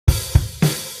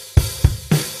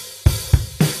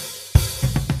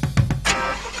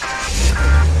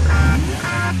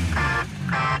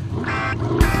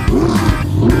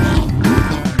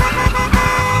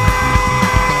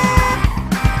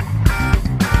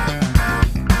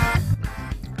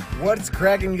What's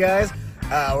cracking, guys?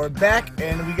 We're back,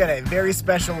 and we got a very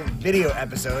special video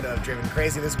episode of Driven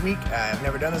Crazy this week. I've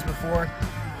never done this before.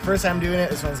 First time doing it.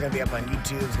 This one's going to be up on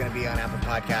YouTube. It's going to be on Apple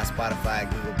Podcasts, Spotify,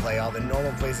 Google Play, all the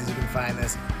normal places you can find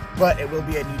this. But it will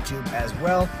be on YouTube as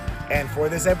well. And for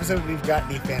this episode, we've got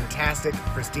the fantastic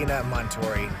Kristina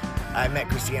Montuori. I met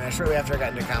Kristina shortly after I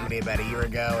got into comedy about a year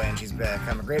ago, and she's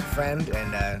become a great friend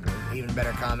and an even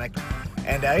better comic.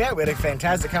 And yeah, we had a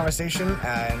fantastic conversation,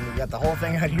 and we got the whole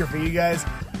thing out here for you guys.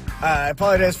 I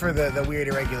apologize for the weird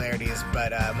irregularities,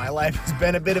 but my life has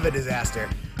been a bit of a disaster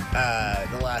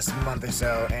the last month or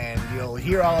so, and you'll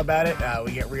hear all about it.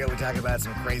 We get real, we talk about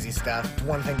some crazy stuff.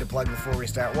 One thing to plug before we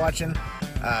start watching,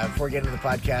 before we get into the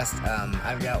podcast,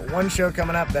 I've got one show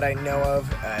coming up that I know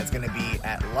of. It's going to be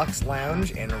at Lux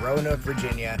Lounge in Roanoke,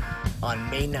 Virginia on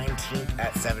May 19th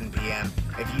at 7 p.m.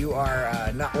 If you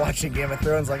are not watching Game of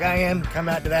Thrones like I am, come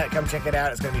out to that, come check it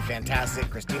out. It's going to be fantastic.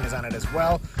 Kristina's on it as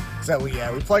well. So we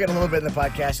plug it a little bit in the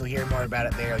podcast. You'll hear more about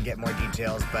it there. You'll get more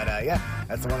details. But yeah,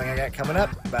 that's the one thing I got coming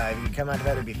up. If you come out to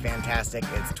that, it'd be fantastic.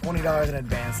 It's $20 in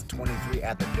advance, $23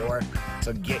 at the door.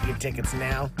 So get your tickets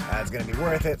now. It's going to be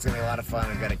worth it. It's going to be a lot of fun.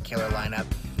 We've got a killer lineup.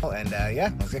 And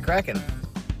yeah, let's get cracking.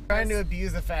 Trying to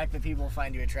abuse the fact that people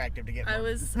find you attractive to get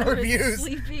more views.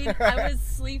 I was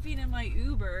sleeping in my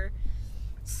Uber.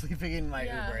 Sleeping in my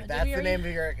Uber. That's the name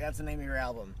of your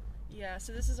album. Yeah,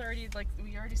 so this is already,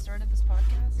 we already started this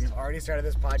podcast? We've already started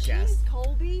this podcast. Jeez,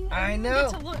 Colby. I know.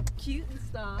 Get to look cute and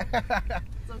stuff.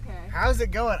 It's okay. How's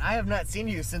it going? I have not seen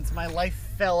you since my life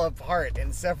fell apart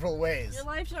in several ways. Your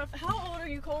life, how old are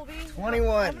you, Colby?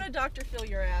 21. I'm going to Dr. Phil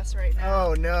your ass right now.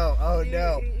 Oh, no. Oh,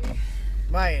 no.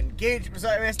 My engagement.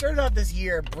 Sorry, I started off this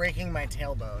year breaking my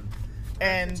tailbone.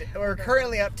 And we're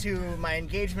currently up to my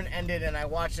engagement ended, and I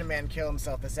watched a man kill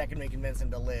himself the second we convinced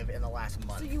him to live in the last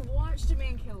month. So you watched a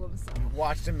man kill himself? You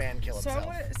watched a man kill himself. So I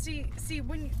want to see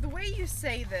when the way you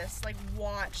say this, like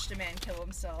watched a man kill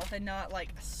himself, and not like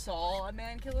saw a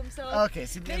man kill himself. Okay,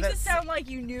 see, makes it sound like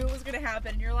you knew it was gonna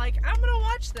happen. And you're like, I'm gonna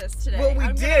watch this today. Well,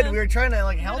 we did. We were trying to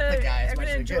help the guy as much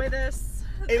as we could. I'm gonna enjoy this.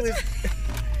 It was.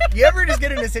 You ever just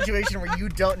get in a situation where you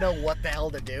don't know what the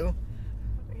hell to do?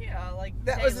 Yeah, like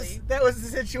that was the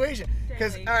situation.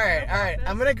 Because all right,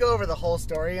 I'm gonna go over the whole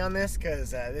story on this because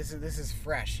this is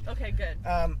fresh. Okay, good.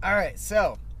 All right,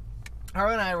 so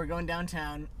Harlan and I were going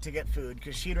downtown to get food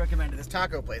because she'd recommended this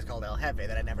taco place called El Jefe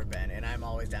that I'd never been, and I'm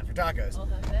always down for tacos. El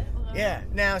Jefe? Yeah.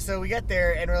 Now, so we get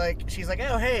there and she's like,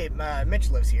 oh hey, Mitch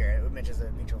lives here. Mitch is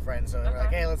a mutual friend, so we're like,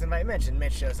 hey, let's invite Mitch, and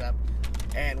Mitch shows up,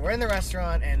 and we're in the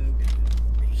restaurant, and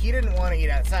he didn't want to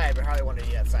eat outside, but Harley wanted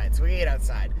to eat outside, so we ate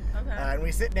outside. Okay. And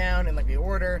we sit down and we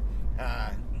order,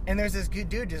 and there's this good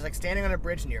dude just standing on a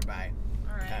bridge nearby.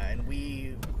 All right. And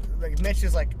Mitch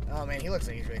is like, oh man, he looks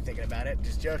like he's really thinking about it,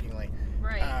 just jokingly.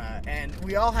 Right. And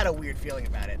we all had a weird feeling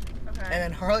about it. Okay. And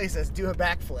then Harley says, do a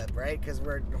backflip, right? Because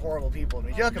we're horrible people and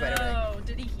we joke about everything. No,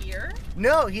 did he hear?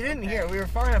 No, he didn't hear. We were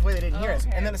far enough away they didn't hear us.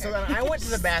 Okay, And then so then I went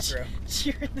to the bathroom.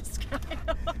 Cheering this guy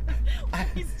on.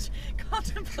 He's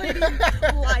contemplating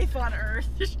life on Earth.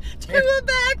 Do a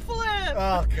backflip.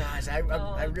 Oh gosh, I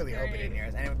really hope he didn't hear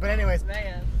us. Anyway, but anyways,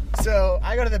 man. So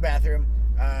I go to the bathroom,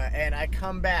 and I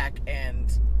come back, and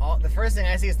the first thing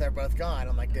I see is they're both gone.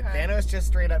 I'm like, did Thanos just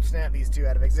straight up snap these two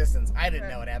out of existence? I didn't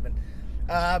know what happened.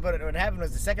 But what happened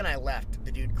was the second I left,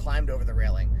 the dude climbed over the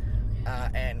railing,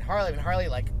 and Harley,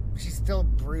 she's still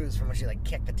bruised from when she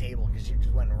kicked the table because she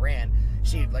just went and ran.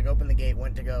 She opened the gate,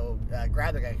 went to go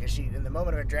grab the guy because she, in the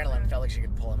moment of adrenaline, felt like she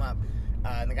could pull him up.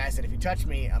 And the guy said, if you touch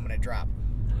me, I'm gonna drop.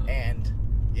 And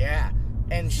yeah,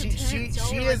 and she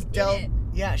has dealt.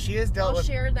 Yeah, she has dealt with.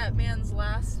 Shared that man's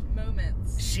last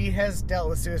moments. She has dealt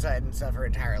with suicide and stuff her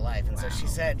entire life, and so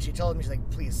she told me, she's like,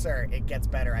 please sir, it gets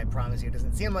better, I promise you. It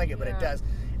doesn't seem like it, but it does.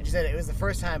 And she said it was the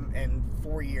first time in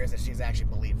 4 years that she's actually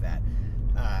believed that,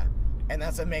 and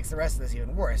that's what makes the rest of this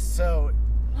even worse. So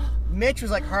Mitch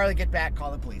was like, Harley, get back,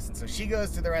 call the police. And so she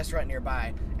goes to the restaurant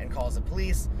nearby and calls the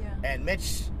police. And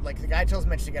Mitch, the guy tells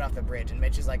Mitch to get off the bridge, and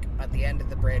Mitch is at the end of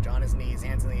the bridge on his knees,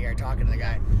 hands in the air, talking to the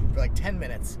guy for 10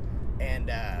 minutes.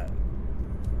 And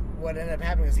what ended up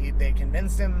happening was they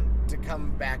convinced him to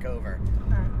come back over.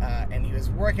 And he was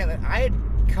working. I had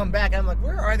come back, and I'm like,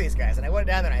 where are these guys? And I went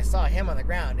down there, and I saw him on the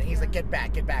ground, and he's like, get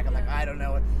back. I'm like, I don't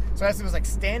know. So I was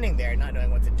standing there, not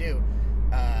knowing what to do.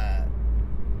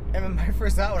 And then my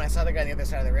first thought when I saw the guy on the other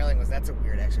side of the railing was, that's a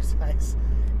weird exercise.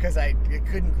 Because I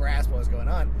couldn't grasp what was going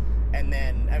on. And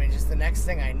then, just the next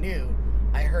thing I knew,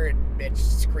 I heard Mitch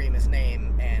scream his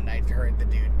name, and I heard the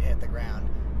dude hit the ground.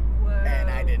 Whoa. And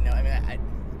I didn't know.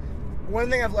 one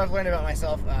thing I've learned about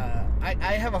myself,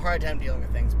 I have a hard time dealing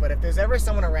with things, but if there's ever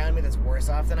someone around me that's worse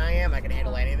off than I am, I can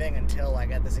handle anything until I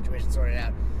get the situation sorted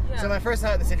out. Yeah. So my first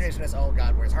thought of the situation was, oh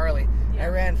God, where's Harley? Yeah. I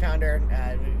ran, found her,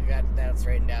 we got that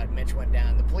straightened out. Mitch went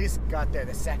down. The police got there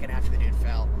the second after the dude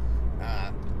fell.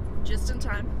 Just in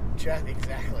time.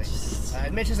 Exactly.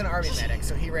 Mitch is an army medic,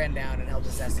 so he ran down and helped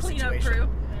assess the Clean up situation. crew.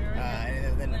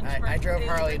 And then I drove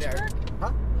Harley to...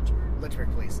 Huh?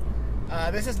 Lynchburg Police.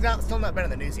 This has still not been in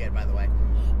the news yet, by the way.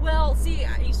 Well, see,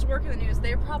 I used to work in the news.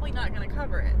 They're probably not going to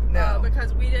cover it. No.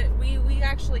 Because we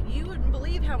actually, you wouldn't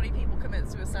believe how many people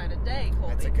commit suicide a day,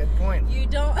 Colby. That's a good point. You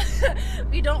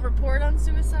don't report on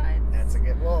suicide. That's a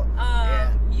good,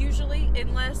 yeah. Usually,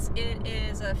 unless it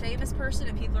is a famous person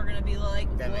and people are going to be like,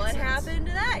 what happened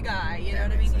to that guy? You know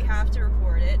what I mean? You have to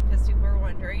report it because people are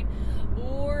wondering.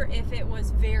 Or if it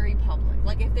was very public,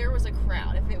 like if there was a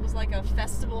crowd, if it was like a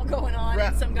festival going on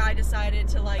and some guy decided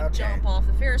to like jump off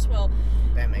the Ferris wheel,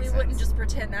 we wouldn't just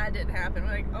pretend that didn't happen. We're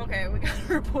like, okay, we got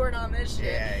to report on this shit.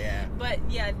 Yeah. But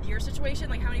yeah, your situation,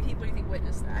 like how many people do you think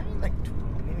witnessed that? I mean, like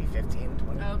maybe 15,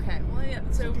 20. Okay, well yeah,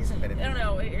 so decent bit of I don't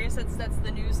know. I guess that's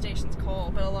the news station's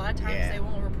call, but a lot of times they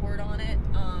won't report on it.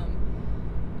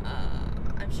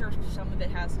 I'm sure some of it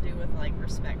has to do with like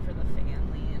respect for the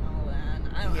family and all that.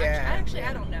 I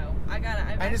don't know. I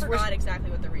forgot exactly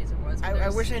what the reason was. I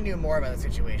wish I knew more about the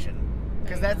situation,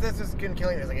 because that's what's been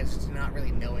killing me. Is like it's just not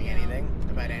really knowing anything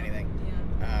about anything.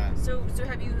 Yeah. So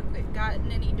have you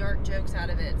gotten any dark jokes out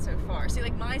of it so far? See,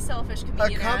 like my selfish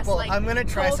comedian a couple. Like, I'm gonna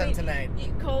try some tonight.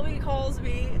 Colby calls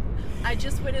me. I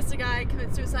just witnessed a guy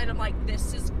commit suicide. I'm like,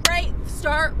 this is great.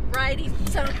 Start writing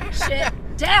some shit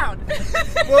down.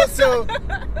 Well, so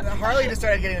Harley just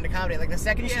started getting into comedy. Like the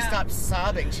second she stopped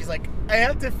sobbing, she's like, I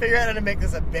have to figure out how to make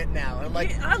this a bit now. And I'm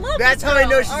like, I love that's how I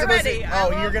know she's supposed to.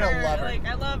 Oh, you're gonna love her. Like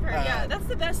I love her. Yeah, that's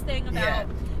the best thing about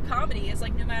comedy is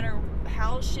like no matter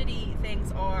how shitty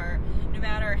things are, no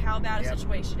matter how bad a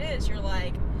situation is, you're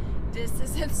like, this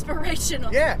is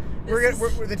inspirational. Yeah, we're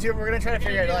gonna try to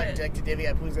figure out like to divvy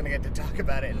up who's gonna get to talk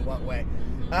about it in what way.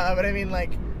 But I mean,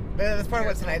 like, that's part of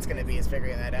what tonight's gonna be, is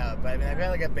figuring that out. But I mean, I've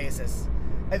got like a basis.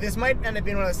 This might end up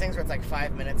being one of those things where it's like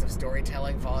 5 minutes of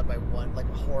storytelling followed by one like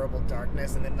horrible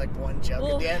darkness and then like one joke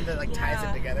at the end that like ties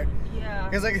it together. Yeah.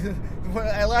 Because like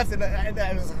I left and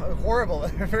it was horrible.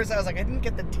 At first I was like, I didn't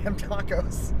get the damn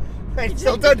tacos. I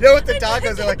still don't know what the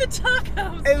tacos are like. The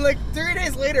tacos. And like 3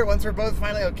 days later, once we're both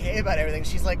finally okay about everything,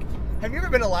 she's like, have you ever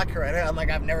been to La Coretta? I'm like,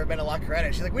 I've never been to La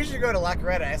Coretta. She's like, we should go to La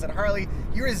Coretta. I said, Harley,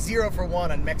 you are 0 for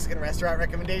 1 on Mexican restaurant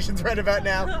recommendations right about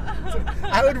now. So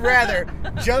I would rather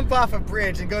jump off a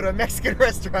bridge and go to a Mexican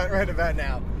restaurant right about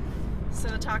now. So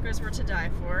the tacos were to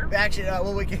die for. Actually,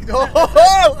 well, we can.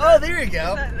 Oh, there you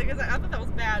go. Because I thought that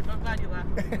was bad, but I'm glad you laughed.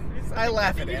 I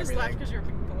laugh at everything. You just laughed because you're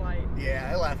being polite. Yeah,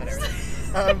 I laugh at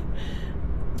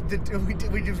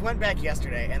everything. We just went back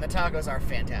yesterday, and the tacos are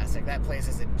fantastic. That place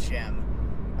is a gem.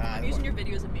 I'm using your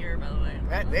video as a mirror, by the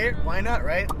way. Why not,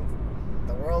 right?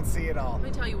 The world see it all. Let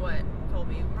me tell you what,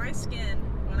 Colby. My skin,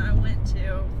 when I went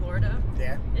to Florida,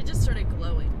 it just started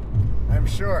glowing. I'm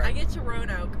sure. I get to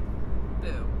Roanoke,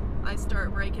 boom. I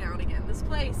start breaking out again. This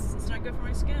place, it's not good for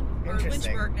my skin. Or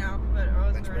Lynchburg now, but I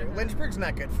wasn't right. Lynchburg's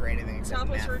not good for anything except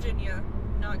Southwest Virginia,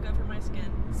 not good for my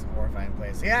skin. It's a horrifying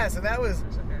place. Yeah, so that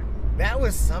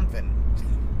was something.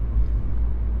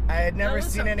 I had never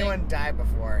seen anyone die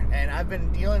before, and I've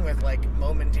been dealing with like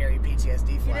momentary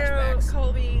PTSD flashbacks. You know,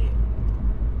 Colby,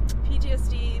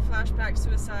 PTSD, flashback,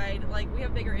 suicide, like we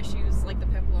have bigger issues like the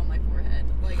pimple on my forehead.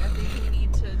 Like I think we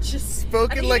need to just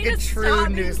spoken like a true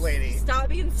news lady. Stop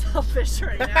being selfish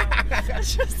right now.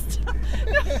 Just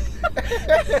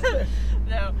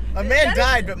no. A man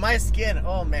died, but my skin.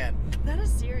 Oh man. That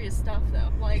is serious stuff,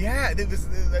 though. Like yeah, it was.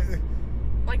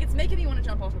 Like it's making me want to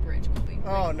jump off a bridge, Colby.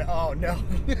 Oh no! Oh no!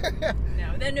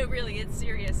 No, really, it's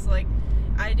serious. Like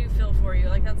I do feel for you.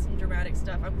 Like that's some dramatic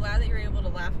stuff. I'm glad that you're able to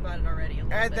laugh about it already. A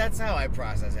little bit. That's how I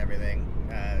process everything.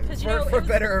 For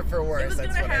better or for worse. It was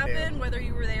that's gonna what I do. happen whether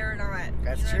you were there or not.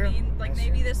 That's true. What I mean? Like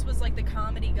maybe this was like the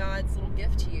comedy god's little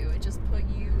gift to you. It just put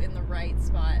you in the right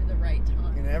spot at the right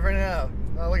time. You never know.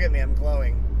 Oh, look at me! I'm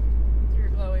glowing. You're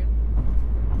glowing.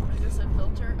 Is this a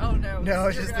filter? Oh no. No,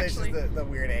 it's just the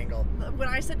weird angle. When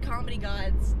I said comedy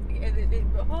gods, it's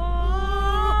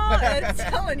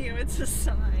telling you it's a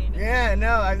sign. Yeah,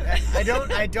 no,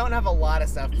 I don't have a lot of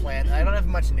stuff planned. I don't have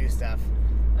much new stuff.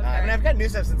 Okay. I mean, I've got new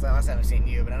stuff since the last time I've seen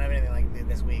you, but I don't have anything like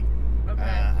this week.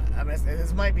 Okay.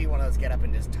 This might be one of those get up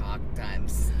and just talk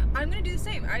times. I'm gonna do the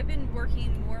same. I've been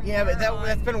working more. Yeah, but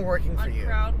that's been working for you. On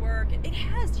crowd work, it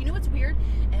has. Do you know what's weird?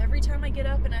 Every time I get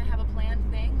up and I have a planned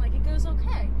thing, like it goes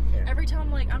okay. Yeah. Every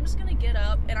time, like I'm just gonna get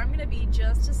up and I'm gonna be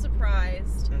just as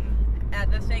surprised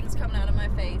at the things coming out of my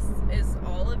face is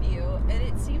all of you, and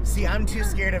it seems. See, I'm too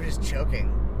scared of just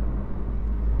choking.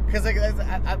 Because like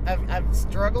I've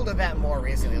struggled with that more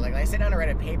recently. Like I sit down to write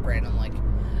a paper, and I'm like,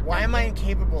 why am I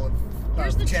incapable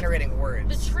of generating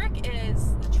words? The trick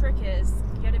is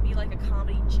you got to be like a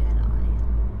comedy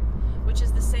Jedi, which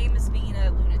is the same as being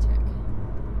a lunatic.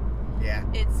 Yeah.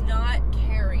 It's not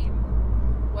caring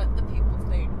what the people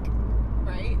think,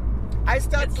 right? I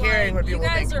stopped caring what people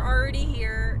think. You guys are already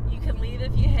here. You can leave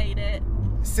if you hate it.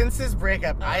 Since this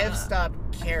breakup, I have stopped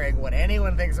caring what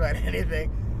anyone thinks about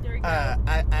anything. There you go.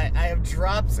 I have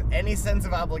dropped any sense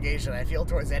of obligation I feel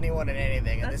towards anyone and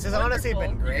anything, and this has honestly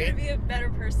been great. You're going to be a better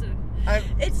person.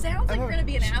 It sounds like you're going to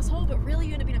be an asshole, but really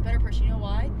you're going to be a better person. You know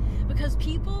why? Because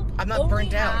people I'm not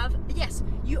burnt out. Yes,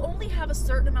 you only have a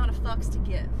certain amount of fucks to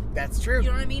give. That's true. You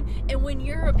know what I mean? And when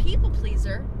you're a people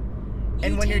pleaser,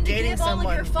 and when you're dating someone,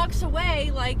 all of your fucks away,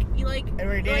 and when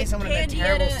you're dating someone in a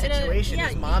terrible situation,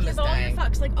 his mom is dying. All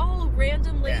your fucks, like, oh,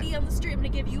 random lady on the street, I'm gonna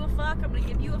give you a fuck, I'm gonna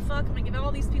give you a fuck, I'm gonna give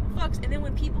all these people fucks, and then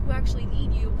when people who actually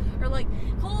need you are like,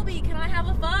 Colby, can I have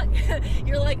a fuck?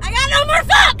 You're like, I got no more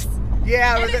fucks.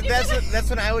 Yeah, that's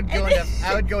when I would go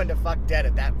into fuck dead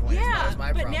at that point. Yeah, that was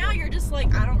my problem. Now you're just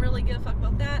like, I don't really give a fuck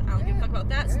about that. I don't give a fuck about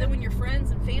that. So then when your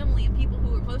friends and family and people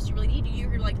who are close to you really need you,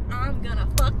 you're like, I'm gonna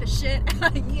fuck the shit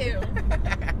out of you.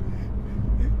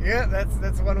 Yeah,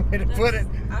 that's one way to put it.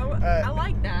 I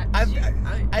like that.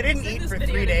 I didn't eat for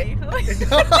 3 days.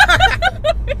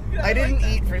 I didn't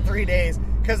eat for 3 days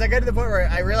because I got to the point where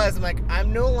I realized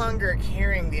I'm no longer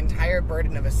carrying the entire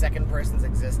burden of a second person's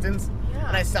existence,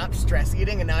 and I stopped stress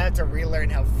eating, and now I have to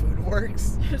relearn how food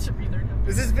works. This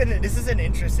is an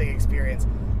interesting experience.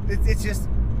 It's just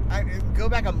I go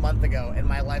back a month ago, and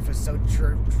my life was so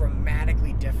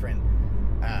dramatically different.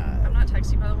 I'm not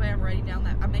texting, by the way. I'm writing down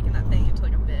that. I'm making that thing into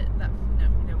like a bit. That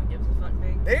no one gives a fuck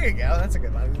thing. There you go. That's a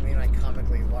good one. I mean, my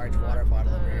comically large water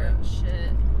bottle over here.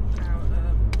 Shit.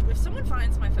 If someone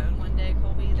finds my phone one day,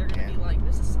 Colby, they're gonna be like,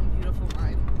 "This is some beautiful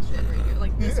line shit right here."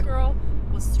 Like this girl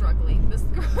was struggling. This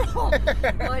girl,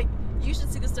 like, you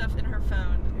should see the stuff in her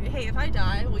phone. Hey, if I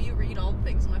die, will you read all the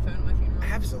things on my phone at my funeral?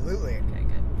 Absolutely. Okay,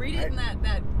 good. Read it in that.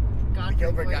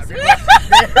 Gilbert Godfrey.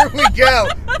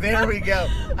 There we go.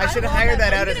 I should hire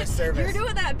that out as a service. You're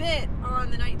doing that bit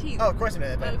on the 19th. Oh, of course I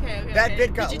know that bit. Okay. That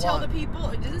bit got long. Did you tell the people?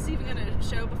 Is this even going to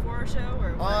show before our show?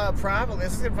 Or what? Probably.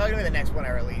 This is probably going to be the next one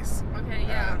I release. Okay,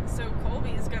 yeah. So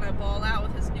Colby is going to ball out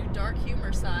with his new dark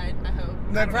humor side, I hope.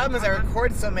 The problem is I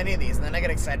record so many of these, and then I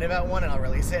get excited about one, and I'll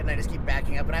release it, and I just keep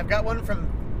backing up. And I've got one from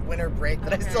winter break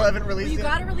that I still haven't released. Well, you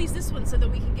got to release this one so that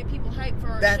we can get people hyped for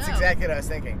our show. That's exactly what I was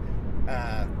thinking.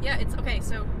 Yeah, it's okay.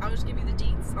 So I'll just give you the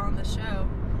deets on the show.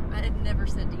 I had never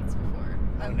said deets before.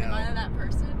 Am I that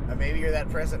person? Maybe you're that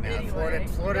person now. Anyway,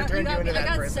 Florida turned you into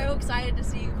that person. I got so excited to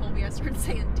see you, Colby. I started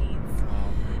saying deets.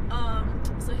 Oh.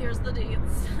 So here's the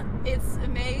deets. It's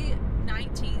May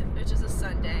 19th, which is a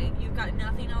Sunday. You've got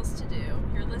nothing else to do.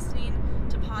 You're listening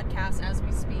to podcasts as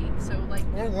we speak. So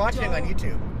we're watching on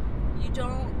YouTube. You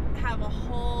don't have a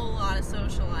whole lot of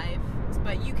social life,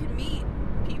 but you can meet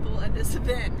people at this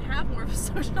event and have more of a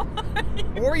social life.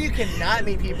 Or you can not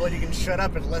meet people and you can shut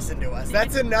up and listen to us.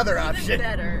 That's another option.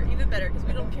 Even better, because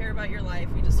we don't care about your life.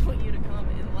 We just want you to come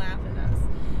and laugh at us,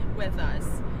 with us.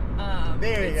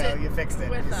 There you go. You fixed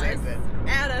it. You saved it.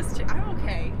 At us too. I'm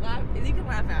okay. You can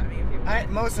laugh at me if you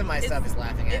want. Most of my stuff is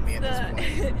laughing at me at this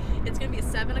point. It's going to be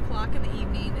at 7 o'clock in the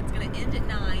evening. It's going to end at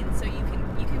 9, so you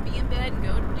can be in bed and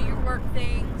go do your work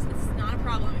things. It's not a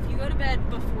problem. If you go to bed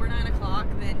before 9 o'clock,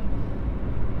 then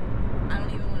I don't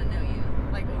even want to know you.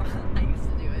 I used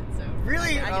to do it, so.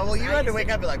 Really? You had to wake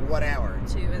up at what hour?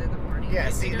 2 in the morning. Yeah,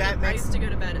 I used to go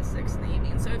to bed at 6 in the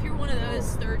evening. So if you're one of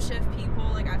those third shift people,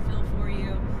 I feel for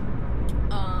you.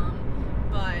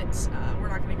 But we're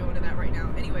not going to go into that right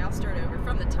now. Anyway, I'll start over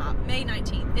from the top. May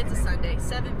 19th. It's a Sunday,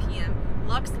 7 p.m.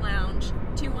 Lux Lounge,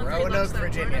 213 Lux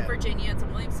Lounge, Roanoke, Virginia. It's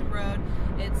on Williamson Road.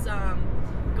 It's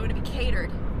going to be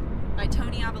catered by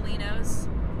Tony Avelinos.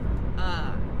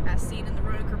 As seen in the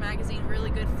Roanoke magazine, really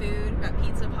good food. We've got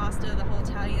pizza, pasta, the whole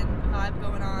Italian vibe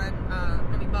going on.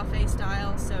 Gonna be buffet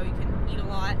style, so you can eat a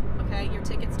lot. Okay, your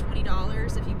ticket's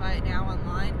 $20. If you buy it now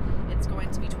online, it's going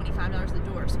to be $25 at the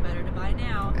door. So better to buy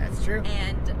now. That's true.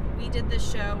 And we did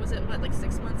this show. Was it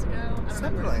 6 months ago? I don't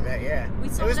Something remember. like that. Yeah. We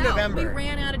sold it was out. November. We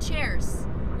ran out of chairs.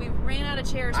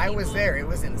 I was there. It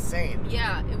was insane.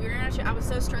 Yeah, we ran out of chairs. I was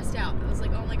so stressed out. I was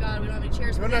like, oh my god, we don't have any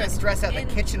chairs. You don't stress out the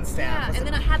kitchen staff. Yeah, and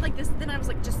then I had this. Then I was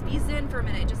like, just be zen for a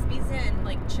minute. Just be zen.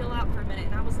 Chill out for a minute.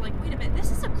 And I was like, wait a minute.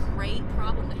 This is a great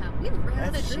problem to have. We ran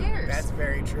out of chairs. That's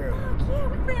very true. Oh yeah,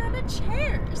 we ran out of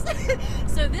chairs.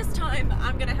 So this time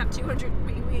I'm gonna have 200.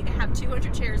 we have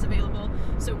 200 chairs available.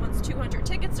 So once 200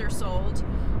 tickets are sold,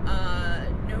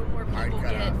 no more people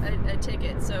get a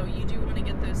ticket. So you do want to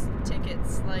get those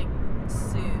tickets like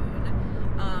soon.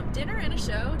 Dinner and a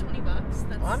show,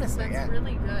 $20. That's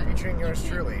really good. Featuring yours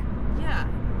truly. Yeah.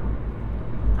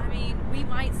 I mean, we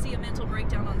might see a mental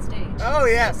breakdown on stage. Oh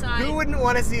yeah. Who wouldn't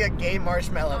want to see a gay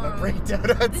marshmallow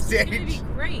breakdown on this stage? This is gonna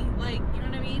be great. Like, you know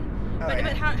what I mean?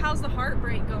 But how's the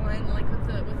heartbreak going? Like with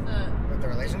the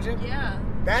relationship? Yeah.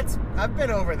 I've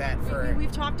been over that for.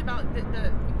 We've talked about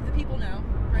the people know,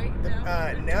 right?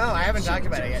 No, I haven't talked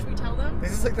about it yet. Should we tell them?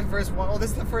 This is like the first one. Well,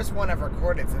 this is the first one I've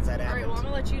recorded since that happened. All right. Well, I'm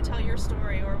gonna let you tell your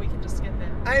story, or we can just skip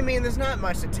it. I mean, there's not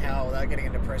much to tell without getting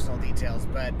into personal details,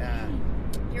 but.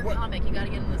 You're a comic. You got to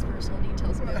get into those personal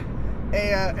details.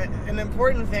 An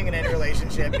important thing in any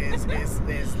relationship is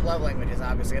love languages,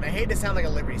 obviously. And I hate to sound like a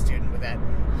Liberty student with that,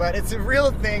 but it's a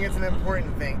real thing. It's an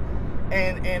important thing.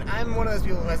 And I'm one of those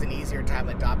people who has an easier time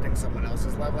adopting someone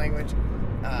else's love language,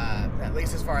 at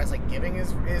least as far as like giving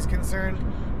is concerned.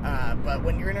 But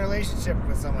when you're in a relationship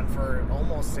with someone for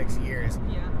almost 6 years,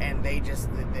 and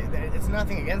it's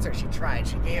nothing against her. She tried.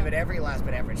 She gave it every last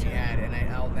bit of effort she had, and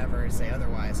I'll never say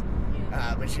otherwise.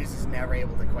 But she's just never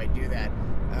able to quite do that.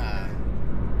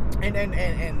 And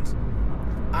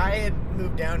I had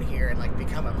moved down here and like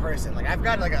become a person. Like I've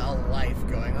got like a life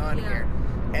going on here,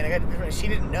 and she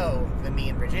didn't know me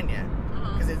in Virginia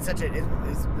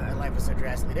because my life was so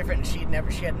drastically different.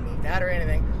 And she hadn't moved out or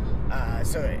anything.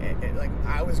 So like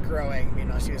I was growing,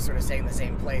 she was sort of staying in the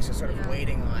same place, just sort of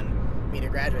waiting on me to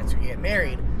graduate so we could get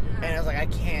married. And I was like, I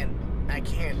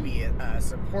can't be a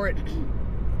support,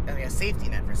 like a safety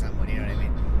net for someone, you know what I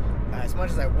mean? As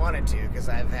much as I wanted to, because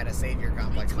I've had a savior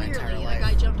complex my entire life.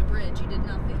 That guy jumped a bridge. You did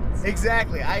nothing. So.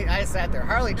 Exactly. I sat there.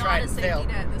 Harley tried and failed.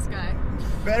 Not a safety net, this guy.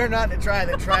 Better not to try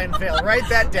than try and fail. Write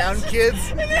that down,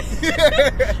 kids.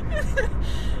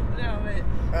 No,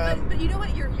 but you know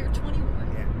what? You're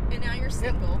 21, and now you're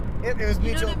single. It was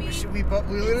mutual. You know what I mean?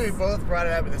 We literally both brought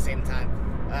it up at the same time.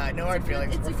 No hard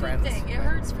feelings. We're friends. It's a good thing. It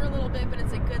hurts for a little bit, but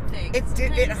it's a good thing.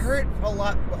 It hurt a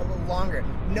little longer.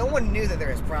 No one knew that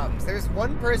there was problems. There's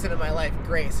one person in my life,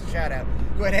 Grace, shout out,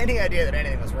 who had any idea that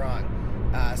anything was wrong.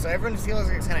 So everyone feels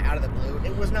like it's kind of out of the blue.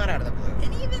 It was not out of the blue.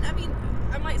 And even, I mean,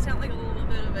 I might sound like a little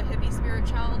bit of a hippie spirit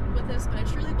child with this, but I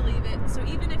truly believe it. So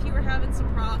even if you were having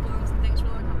some problems and things were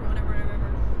like whatever,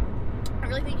 I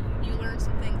really think you learned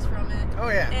some things from it. Oh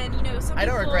yeah. And some I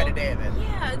don't regret a day of it.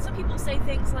 Yeah, and some people say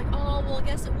things like, "Oh, well, I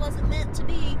guess it wasn't meant to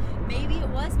be." Maybe it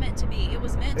was meant to be. It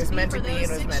was meant to be for those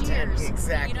 6 years.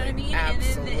 Exactly. You know what I mean?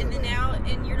 Absolutely. And then now,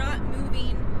 and you're not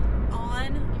moving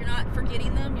on. You're not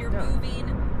forgetting them. You're moving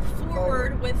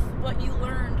forward with what you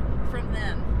learned from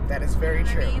them. That is very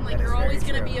true. I mean? Like you're always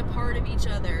going to be a part of each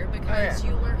other because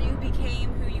you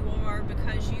became who you are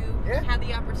because you had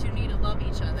the opportunity to love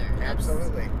each other.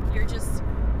 Absolutely. You're just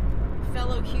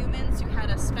fellow humans who had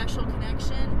a special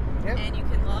connection, and you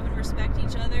can love and respect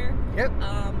each other.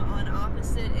 On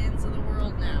opposite ends of the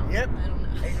world now. I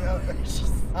don't know.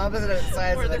 Opposite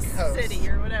sides of the coast. Or the city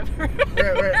or whatever.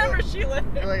 Wherever she lives.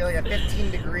 Like a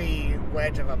 15-degree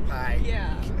wedge of a pie.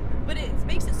 Yeah. But it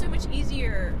makes it so much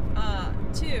easier,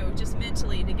 too, just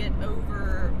mentally, to get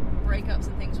over breakups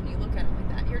and things when you look at it like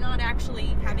that. You're not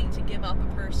actually having to give up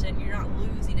a person. You're not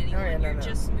losing anyone. You're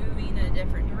just moving in a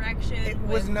different direction. It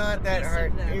was not that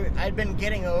hard. I'd been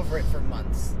getting over it for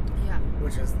months. Yeah.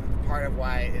 Which was part of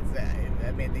why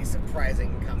it made the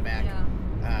surprising comeback.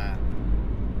 Yeah.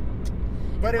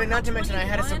 But I mean, not to mention, I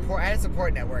had a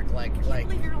support network. I can't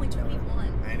believe you're only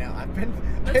 21. I know.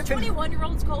 Most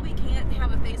 21-year-olds, Colby, can't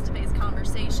have a face-to-face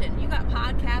conversation. You got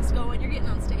podcasts going. You're getting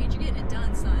on stage. You're getting it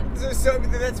done, son. So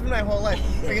that's been my whole life.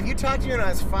 Like, if you talked to me when I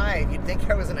was 5, you'd think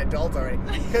I was an adult already.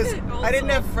 Because I didn't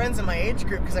have friends in my age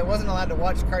group because I wasn't allowed to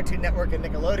watch Cartoon Network and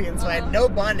Nickelodeon, so I had no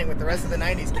bonding with the rest of the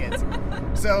 90s kids.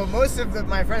 So most of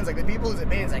my friends, like the people whose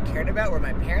opinions I cared about, were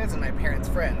my parents and my parents'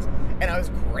 friends. And I was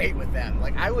great with them.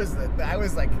 Like, I was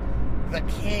like the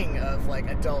king of like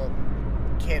adult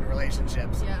kid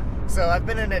relationships. Yeah. So I've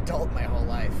been an adult my whole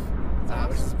life,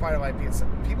 which is part of why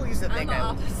people used to think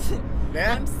I'm the opposite.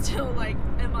 Yeah. I'm still like,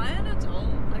 am I an adult?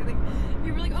 I think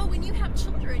people are like, oh, when you have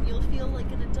children, you'll feel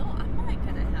like an adult. I'm not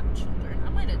gonna have children. I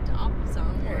might adopt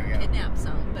some or kidnap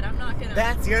some, but I'm not gonna.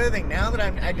 That's the other thing. Now that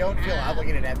I don't feel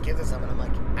obligated to have kids or something, I'm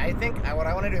like, I think what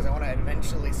I want to do is I want to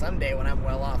eventually someday, when I'm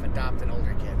well off, adopt an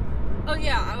older kid. Oh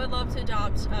yeah, I would love to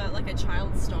adopt like a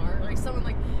child star, like someone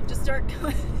like just start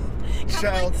going.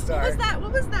 Child star.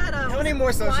 What was that? How many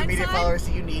more social media followers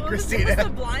do you need, Kristina? What was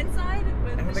The Blind Side?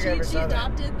 When she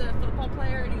adopted the football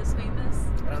player and he was famous.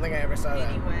 I don't think I ever saw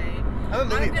that. Anyway, I'm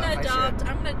gonna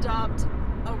adopt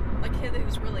a kid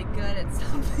who's really good at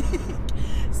something.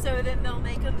 So then they'll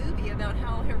make a movie about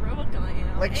how heroic I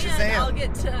am. Like Shazam. And I'll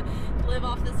get to live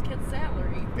off this kid's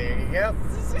salary. There you go.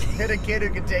 Hit a kid who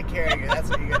can take care of you. That's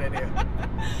what you gotta do.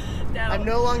 No. I'm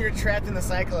no longer trapped in the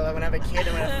cycle of I'm gonna have a kid,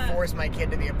 I'm gonna force my kid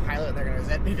to be a pilot, and they're gonna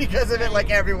resent me because of it, like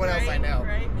everyone else I know.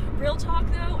 Right. Real talk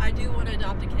though, I do want to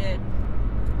adopt a kid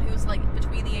who's like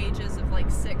between the ages of like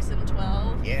 6 and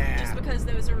 12. Yeah. Just because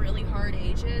those are really hard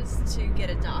ages to get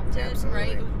adopted.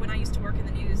 Absolutely. Right? When I used to work in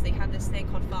the news, they had this thing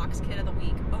called Fox Kid of the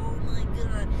Week. Oh my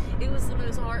god. It was the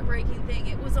most heartbreaking thing.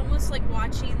 It was almost like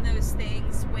watching those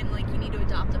things when like you need to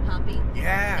adopt a puppy.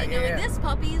 Yeah, and you're like, this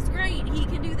puppy is great. He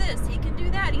can do this. He can do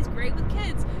that. He's great with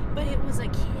kids. But it was a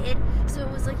kid, so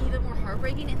it was like even more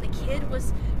heartbreaking. And the kid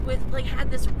was had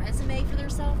this resume for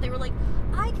themselves. They were like,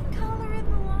 I can color in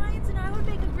the lines, and I would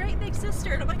make a great big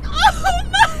sister. And I'm like,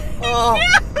 oh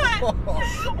my god!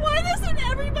 Why doesn't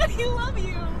everybody love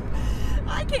you?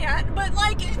 I can't, but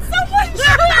like someone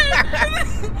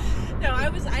should. No, I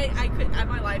couldn't.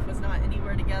 My life was not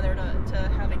anywhere together to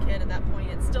have a kid at that point.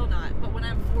 It's still not. But when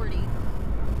I'm 40,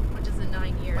 which is in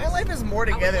 9 years, my life is more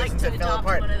together since it fell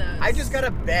apart. I just got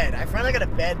a bed. I finally got a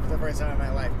bed for the first time in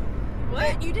my life.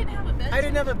 What? You didn't have a bed? I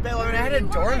didn't have a bed. I mean, I had a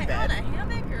dorm bed. On a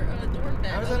hammock or a dorm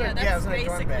bed? I was on a dorm bed. That's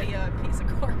basically a piece of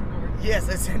cardboard. Yes,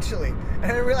 essentially. And I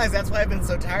didn't realize that's why I've been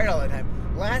so tired all the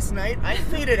time. Last night, I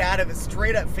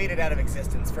straight up faded out of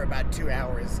existence for about 2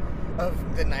 hours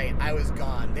of the night. I was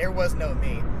gone. There was no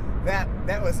me. That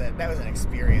was an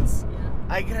experience. Yeah.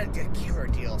 I got a killer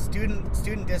deal.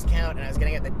 Student discount, and I was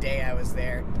getting it the day I was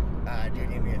there. Dude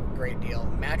gave me a great deal.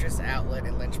 Mattress Outlet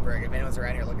in Lynchburg. If anyone's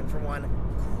around here looking for one,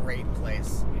 great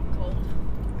place. Cold.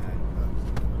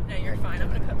 No, you're fine.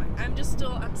 I'm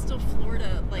still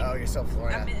Florida. Like. Oh, you're still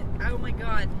Florida. Oh my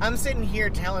god. I'm sitting here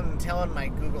telling my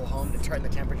Google Home to turn the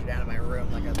temperature down in my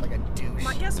room like a douche.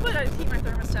 Guess what? I keep my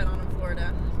thermostat on in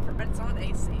Florida. It's on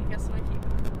AC. Guess what I keep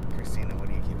it on? Christina, what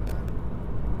do you keep it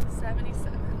on?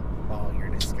 77. Oh, you're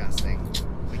disgusting.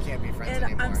 We can't be friends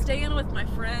anymore. I'm staying with my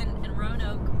friend in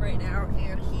Roanoke right now,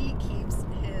 and he keeps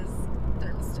his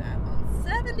thermostat on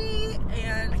 70,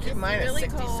 and I keep mine at really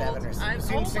 67 cold. or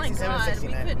something. Oh my god,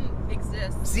 69. we couldn't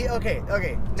exist. See, okay.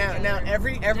 Now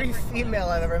every female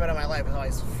I've ever met in my life is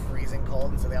always freezing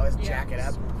cold, and so they always jack it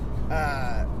up.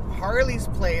 Harley's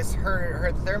place,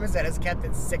 her thermostat is kept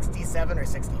at 67 or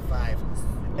 65,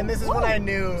 and this is when I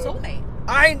knew. Soulmate.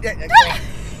 I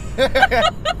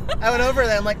went over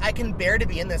there. I'm like, I can bear to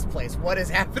be in this place. What is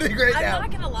happening right now? I'm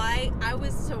not gonna lie. A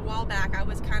while back, I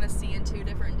was kind of seeing two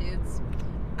different dudes.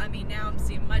 I mean, now I'm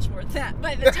seeing much more than that.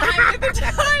 But at the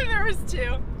time there was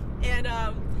two, and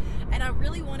I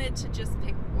really wanted to just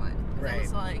pick one. Right. I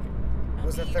was like,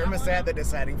 was the thermostat the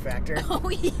deciding factor? Oh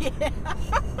yeah.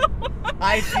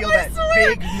 I feel that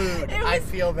big mood. I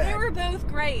feel that. They were both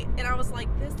great, and I was like,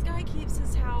 this guy keeps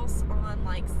his house on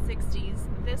like 60s.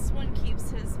 This one keeps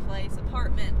his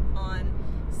apartment on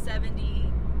 70.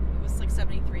 It was like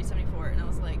 73, 74, and I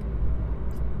was like,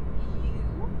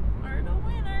 you are the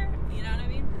winner. You know what I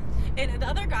mean? And the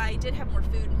other guy did have more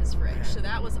food in his fridge, so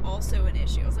that was also an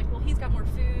issue. I was like, well, he's got more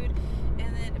food,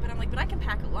 but I'm like, but I can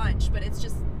pack a lunch, but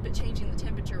changing the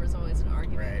temperature was always an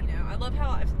argument. Right. You know, I love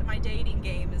how my dating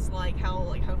game is like how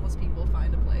like homeless people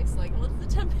find a place. Like, what's the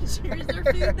temperature? Is there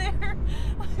food there?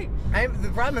 The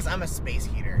problem is I'm a space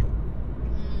heater.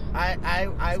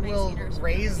 I will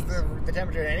raise the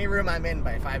temperature in any room I'm in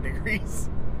by 5 degrees.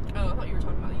 Oh, I thought you were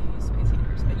talking about you use space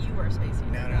heaters, but you were a space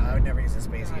heater. No, I would never use a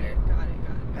space heater. Got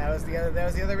it. That was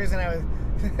the other reason I was.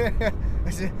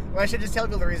 I should just tell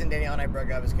people the reason Danielle and I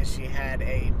broke up is because she had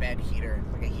a bed heater,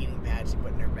 like a heating pad she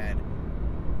put in her bed.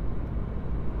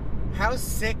 How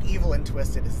sick, evil, and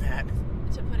twisted is that?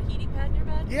 To put a heating pad in your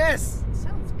bed? Yes.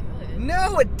 Sounds good.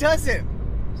 No, it doesn't.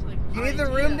 It's like You need the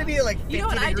room to be at like 50 You know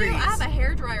what degrees. I do? I have a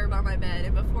hairdryer by my bed,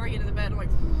 and before I get into bed, I'm like,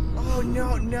 oh no.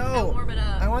 I warm it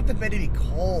up. I want the bed to be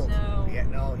cold. No. Yeah,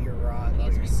 no, you're wrong. Oh,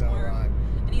 you're so wrong.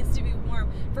 It needs to be warm.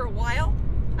 For a while,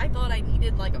 I thought I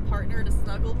needed like a partner to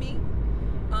snuggle me.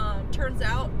 Turns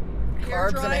out,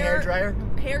 Carbs and a hairdryer?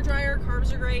 Hairdryer,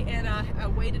 carbs are great, and a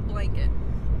weighted blanket.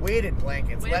 Weighted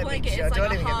blankets. Weighted blanket. It's Don't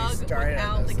like even a get me hug started without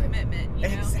on those the things. commitment. You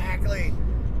know? Exactly.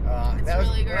 It's that was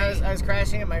really when great. I was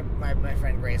crashing at my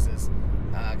friend Grace's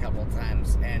a couple of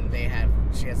times, and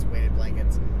she has weighted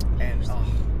blankets, and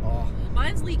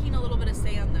Mine's leaking a little bit of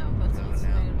sand though. That's what's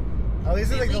Oh,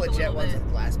 these are They like the leak a legit little ones bit.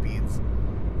 with glass beads.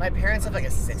 My parents have like a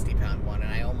 60-pound one,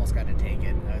 and I almost got to take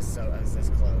it. I was this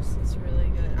close. It's really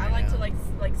good. I like to like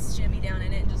shimmy down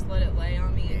in it and just let it lay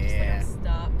on me and just like I'm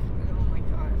stuck. And oh my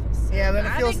god, it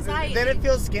feels so Yeah, good. then it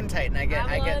feels skin tight, and I get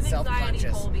I get love self-conscious.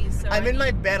 anxiety, Colby, so I'm in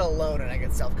my bed alone, and I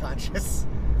get self-conscious.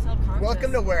 self-conscious.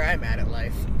 Welcome to where I'm at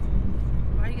life.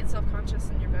 Why do you get self-conscious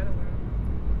in your bed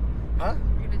alone? Huh?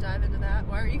 We're gonna dive into that.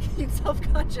 Why are you getting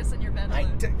self-conscious in your bed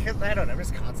alone? Because I don't know. I'm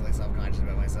just constantly self-conscious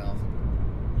about myself.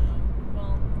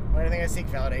 Well, Why do you think I seek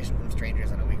validation from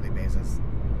strangers on a weekly basis?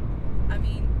 I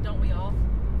mean, don't we all?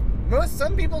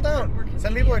 Some people don't.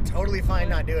 Some people are totally fine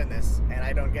not doing this, and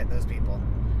I don't get those people.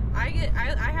 I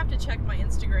have to check my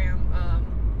Instagram.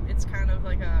 It's kind of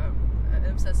like an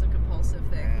obsessive compulsive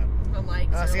thing. Yeah. The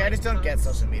likes. See, I just don't get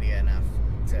social media enough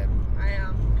to.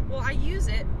 Well, I use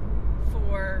it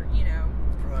for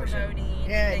promoting.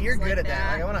 Yeah, things you're good like at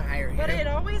that. Like, I want to hire you. But it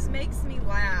always makes me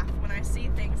laugh when I see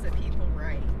things that people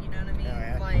write. You know what I mean? Oh,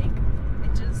 yeah. Like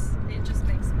it just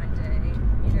makes my day.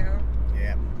 You know?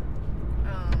 Yeah.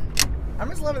 I'm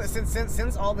just loving it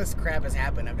since all this crap has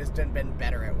happened. I've just been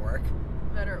better at work.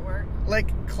 Better at work.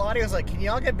 Like Claudio's like, can you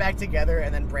all get back together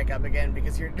and then break up again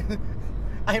because you're.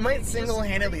 I might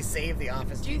single-handedly save the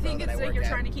office. Do you think it's like you're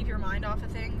trying to keep your mind off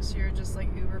of things? You're just like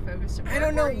uber focused at work? I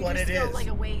don't know or you what just it feel is. Like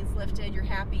a weight's lifted. You're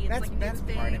happy. It's That's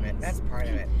like part of it. That's part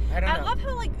of it. I don't know. I love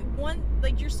how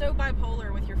you're so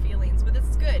bipolar with your feelings, but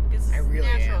it's good because it's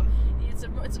natural. Am.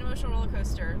 It's an emotional roller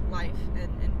coaster life,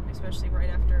 and especially right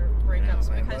after breakups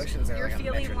because you're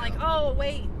feeling like, oh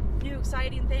wait, new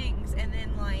exciting things, and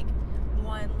then like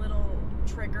one little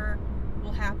trigger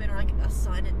will happen, or like a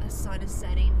sun is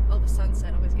setting. Oh, the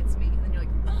sunset always gets me, and then you're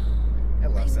like, oh, I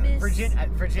love sun.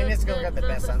 Virginia's still got the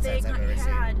best sunsets I've ever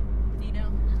seen. You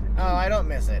know? Oh, I don't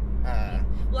miss it.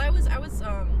 Well, I was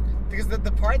because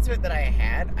the parts of it that I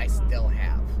had, I still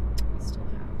have. You still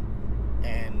have.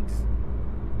 And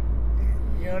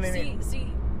you know what I mean?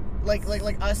 See, like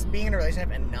us being in a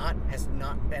relationship and has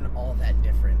not been all that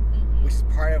different, which is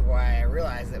part of why I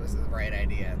realized it was the right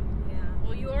idea. Yeah.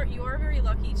 Well, you are very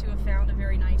lucky to have found a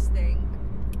very nice thing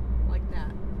like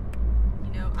that.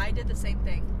 You know, I did the same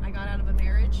thing. I got out of a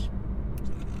marriage.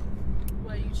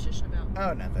 What are you shushing about?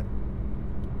 Oh, nothing.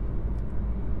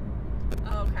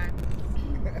 Oh, okay.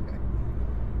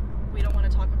 We don't want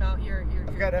to talk about your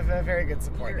I've got a very good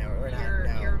support network.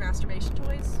 Your masturbation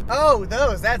toys. Oh,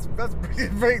 those. Let's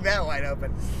bring that wide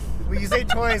open. When you say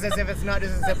toys, as if it's not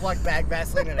just a Ziploc bag,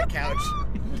 Vaseline, and a couch.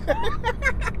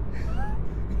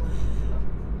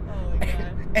 Oh my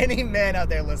god. Any man out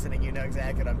there listening, you know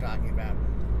exactly what I'm talking about.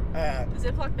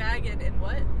 Ziploc bag and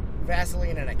what?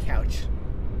 Vaseline and a couch.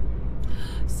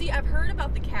 See, I've heard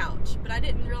about the couch, but I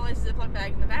didn't realize the Ziploc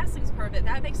bag and the Vaseline's part of it.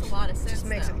 That makes a lot of sense. Just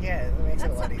makes it, it makes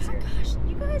it a lot easier. Oh gosh,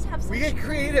 you guys have such we get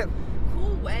creative.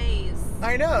 Cool ways.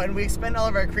 I know, and we spend all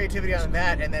of our creativity on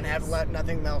that, and then have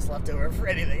nothing else left over for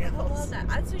anything else. I love that.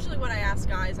 That's usually what I ask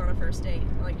guys on a first date,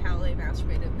 like how they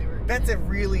masturbated. That's a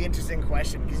really interesting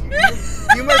question because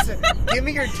you must give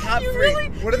me your top three. Really,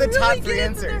 what are the top three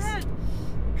answers?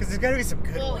 Because there's got to be some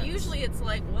good ones. Well, usually it's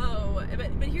like whoa,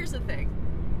 but here's the thing.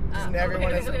 So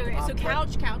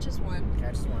couch is one.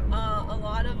 Couch is one. A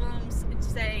lot of them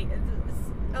say,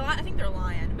 I think they're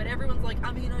lying, but everyone's like,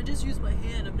 I mean, I just use my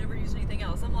hand. I've never used anything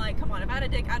else. I'm like, come on, if I had a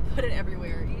dick, I'd put it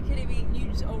everywhere. Are you kidding me? You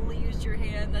just only used your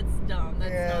hand. That's dumb.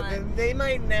 That's not. They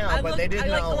might now, but they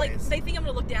didn't always. Like, they think I'm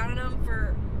gonna look down at them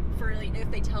for like,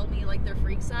 if they tell me like their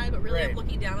freak side, but really I'm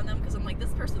looking down on them because I'm like,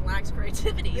 this person lacks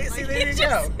creativity. Yeah, like, see, there you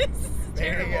go.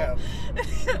 There you go.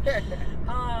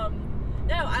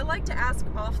 No, I like to ask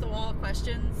off-the-wall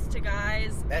questions to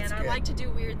guys, and I like to do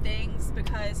weird things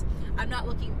because I'm not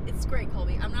looking. It's great,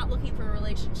 Colby. I'm not looking for a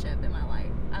relationship in my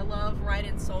life. I love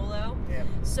riding solo,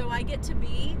 so I get to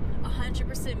be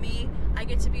 100% me. I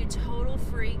get to be a total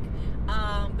freak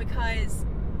because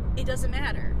it doesn't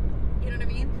matter. You know what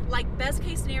I mean? Like, best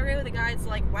case scenario, the guy's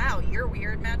like, "Wow, your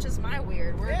weird matches my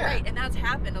weird. We're great," and that's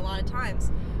happened a lot of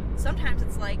times. Sometimes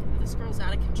it's like, this girl's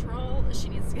out of control. She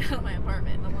needs to get out of my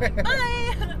apartment. I'm like,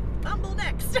 bye! Bumble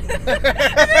next. And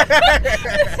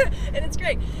it's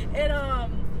great.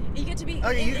 And you get to be...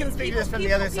 Okay, you can speak to this from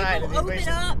the other side of the equation.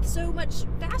 People open up so much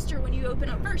faster when you open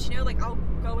up first. You know, like, I'll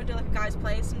go into like a guy's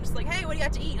place and just like, hey, what do you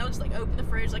got to eat? And I'll just like open the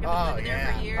fridge like I've been living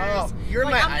there for years. Oh, you're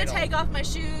like, my I'm idol. gonna take off my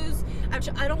shoes. I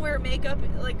don't wear makeup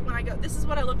like when I go. This is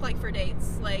what I look like for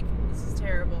dates. Like, this is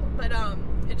terrible. But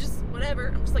it just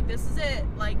whatever. I'm just like, this is it.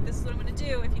 Like, this is what I'm gonna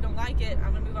do. If you don't like it,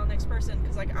 I'm gonna move on to the next person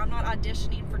because like I'm not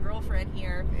auditioning for girlfriend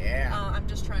here. Yeah. I'm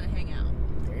just trying to hang out.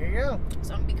 There you go.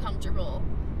 So I'm gonna be comfortable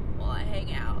while I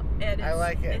hang out. And I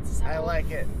like it. It's so I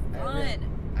like it. Fun.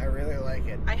 I really like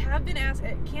it. I have been asked.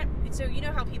 So you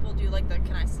know how people do like the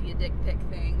 "Can I see a dick pic"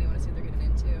 thing? They want to see what they're getting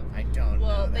into. I don't.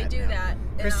 Well, they do that.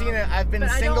 Kristina, I've been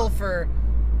single for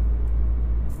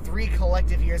 3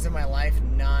 collective years of my life.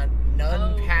 None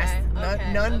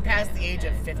past the age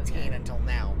of 15 until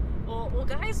now. Well, well,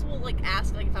 guys will like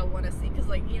ask like if I want to see, because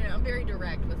like, you know, I'm very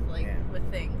direct with like with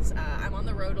things. I'm on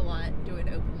the road a lot doing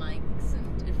open mics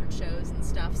and different shows and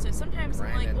stuff. So sometimes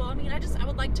I'm like, well, I mean, I'd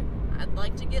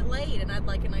like to get laid, and I'd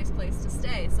like a nice place to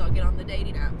stay. So I'll get on the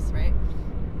dating apps, right?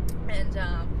 And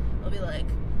they'll be like,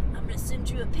 I'm gonna send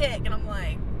you a pic, and I'm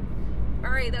like, all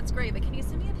right, that's great, but can you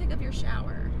send me a pic of your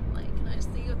shower? Like, can I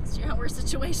just see what the shower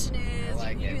situation is?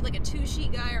 You do like a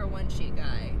 2-sheet guy or a 1-sheet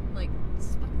guy? Like,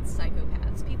 fucking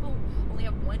psychopaths. People only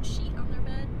have 1 sheet on their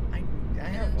bed. I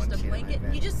have 1 sheet. Blanket. On my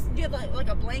bed. You just get like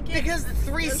a blanket. Because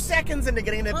 3 seconds into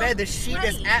getting into bed, the sheet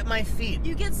is at my feet.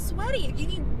 You get sweaty. You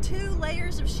need 2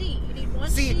 layers of sheet. You need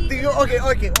 1 sheet.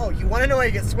 Okay. Oh, you want to know why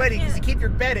you get sweaty? Because you keep your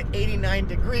bed at 89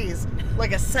 degrees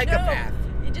like a psychopath. No.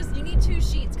 You need 2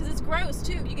 sheets, because it's gross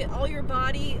too. You get all your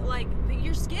body, like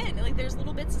your skin, like there's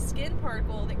little bits of skin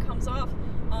particle that comes off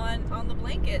on the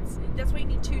blankets. That's why you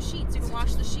need 2 sheets. You can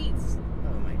wash the sheets.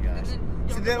 Oh my gosh.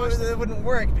 So that wouldn't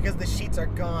work, because the sheets are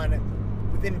gone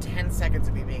within 10 seconds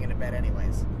of me being in a bed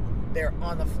anyways. They're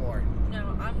on the floor.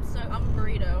 No, I'm a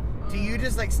burrito. Do you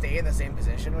just like stay in the same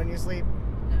position when you sleep?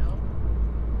 No.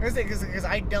 Because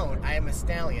I don't. I am a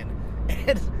stallion.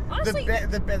 And honestly,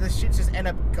 the sheets just end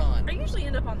up gone. I usually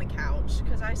end up on the couch,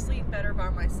 because I sleep better by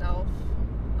myself.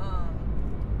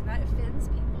 That offends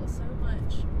people so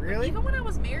much. Really? Like, even when I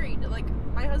was married, like,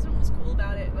 my husband was cool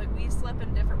about it. Like, we slept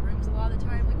in different rooms a lot of the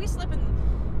time. Like, we slept in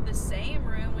the same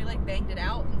room. We like banged it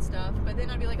out and stuff. But then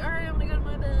I'd be like, all right, I'm gonna go to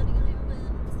my bed.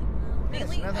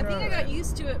 Mainly, I think I got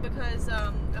used to it because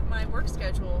of my work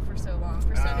schedule for so long.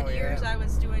 For 7 years, I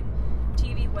was doing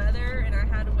TV weather, and I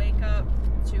had to wake up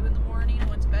 2 in the morning and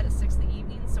went to bed at 6 in the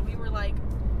evening. So we were like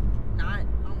not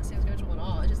on the same schedule at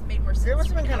all. It just made more sense. It must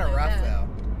have been kind of rough, though.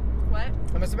 What?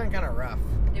 It must have been kind of rough.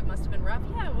 It must have been rough.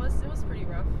 Yeah, it was. It was pretty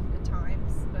rough at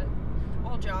times, but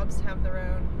all jobs have their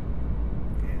own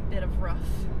bit of rough.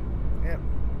 Yeah.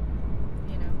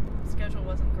 You know, schedule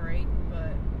wasn't great,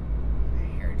 but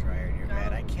hair dryer in your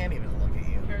bed. I can't even look at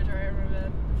you. Hair dryer in my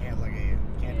bed. Can't look at you.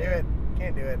 Can't do it.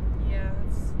 Can't do it. Yeah,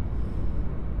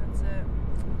 that's it.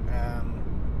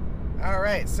 All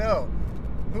right. So,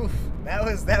 that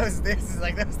was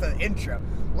the intro.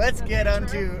 Let's get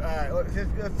onto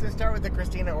let's start with the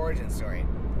Kristina origin story.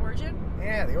 Origin?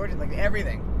 Yeah, the origin, like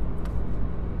everything.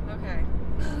 Okay.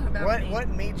 What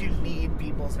made you need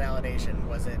people's validation?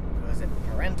 Was it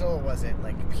parental? Was it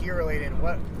like peer related?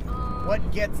 What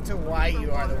gets to why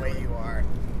you are the way you are?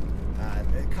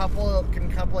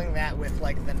 Coupling that with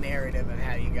like the narrative of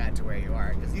how you got to where you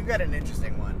are, because you've got an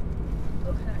interesting one.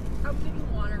 Okay, I'm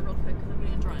getting water real quick because I'm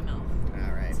getting a dry mouth.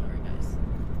 All right. Sorry, guys.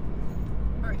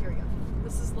 All right, here we go.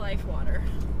 This is Life water.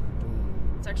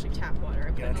 It's actually tap water.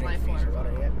 I put in the Life water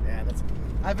bottle. Yet? Yeah,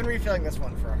 I've been refilling this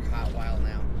one for a hot while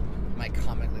now. My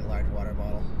comically large water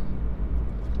bottle.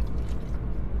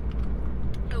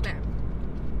 Okay.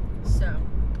 So,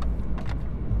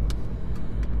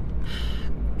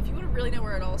 if you want to really know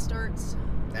where it all starts,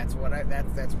 that's what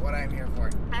I'm here for.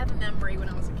 I have a memory when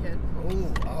I was a kid.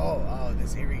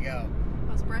 Here we go.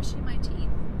 I was brushing my teeth.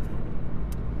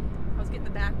 I was getting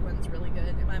the back ones really good,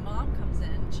 and my mom comes in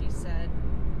and she said,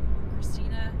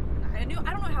 Kristina, I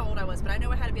don't know how old I was, but I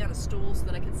know I had to be on a stool so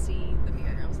that I could see the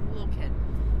mirror. I was a little kid.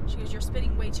 She goes, you're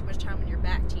spending way too much time on your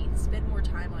back teeth. Spend more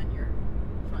time on your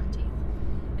front teeth.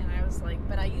 And I was like,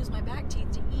 but I use my back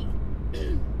teeth to eat.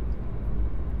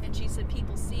 And she said,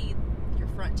 people see your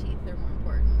front teeth. They're more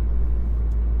important.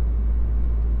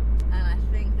 And I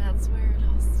think that's where it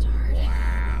all started.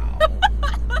 Wow.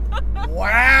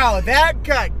 Wow, that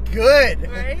got good.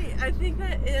 Right? I think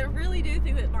that, I really do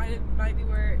think that might be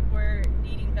where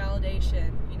needing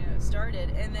validation, started.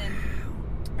 And then,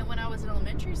 and when I was in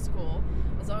elementary school,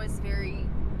 I was always very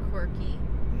quirky.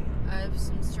 I have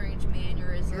some strange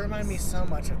mannerisms. You remind me so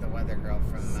much of the weather girl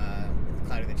from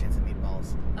Cloudy with a Chance of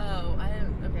Meatballs. Oh,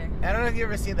 okay. I don't know if you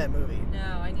ever seen that movie.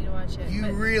 No, I need to watch it.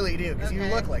 You really do, because you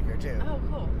look like her too. Oh,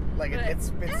 cool. Like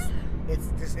it's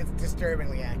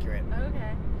disturbingly accurate.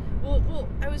 Okay. Well,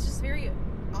 I was just very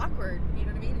awkward. You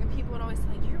know what I mean? And people would always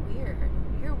say, "You're weird.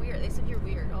 You're weird." They said, "You're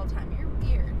weird" all the time. You're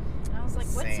weird. And I was like,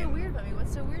 "What's so weird about me?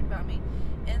 What's so weird about me?"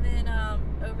 And then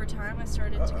over time, I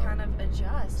started to kind of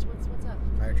adjust. What's up?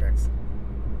 Fire trucks.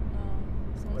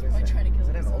 Someone's probably trying to kill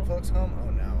himself. Is it an old folks' home?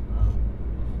 Oh no.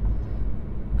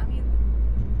 I mean,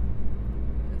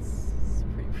 it's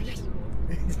pretty predictable.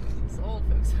 It's old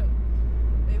folks' home.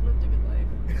 They lived a good life.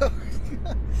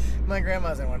 My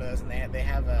grandma's in one of those, and they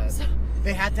have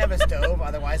they have to have a stove,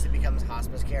 otherwise it becomes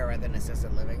hospice care rather than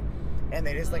assisted living. And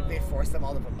they just they force them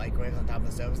all to put microwaves on top of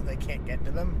the stove so they can't get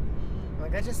to them. I'm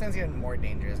like, that just sounds even more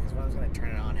dangerous, because one of them's gonna turn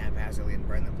it on haphazardly and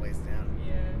burn the place down.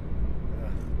 Yeah.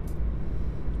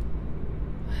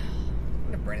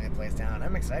 gonna burn the place down.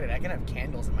 I'm excited. I can have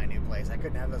candles in my new place. I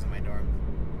couldn't have those in my dorm.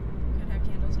 Couldn't have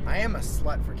candles in your I am a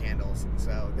slut for candles,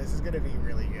 so this is gonna be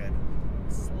really good.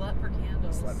 Slut for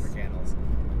candles. Slut for candles.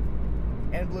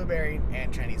 And blueberry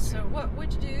and Chinese food. So what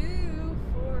would you do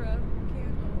for a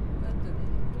candle?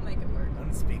 We'll make it work.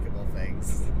 Unspeakable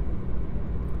things.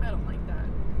 I don't like that.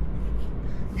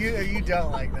 You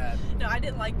don't like that. No, I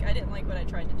didn't like what I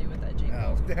tried to do with that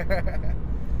jingle.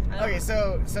 Oh. Okay,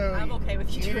 so I'm okay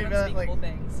with you doing unspeakable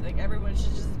things. Like everyone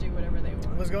should just do whatever they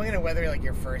want. Was going into whether like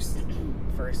your first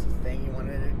thing you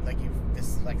wanted to like you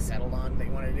just like settled on that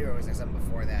you wanted to do, or was there something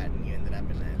before that and you ended up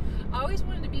in that? I always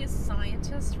wanted to be a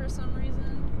scientist for some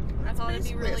reason. I thought it'd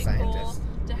be really cool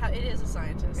to have. It is a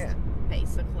scientist,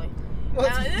 basically. Well,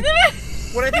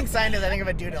 when I think scientist, I think of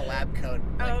a dude in a lab coat.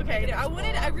 Like, okay.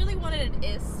 I really wanted an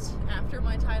ist after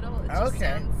my title. It just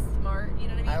sounds smart. You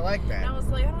know what I mean? I like that. And I was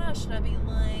like, I don't know, should I be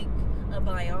like a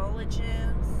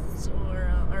biologist or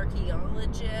an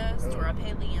archaeologist or a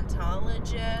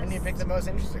paleontologist? And you picked the most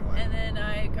interesting one. And then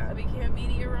I became a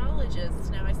meteorologist.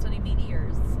 Now I study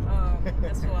meteors.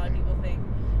 That's what a lot of people think.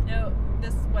 No,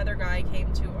 this weather guy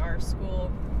came to our school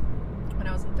when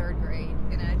I was in 3rd grade,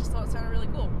 and I just thought it sounded really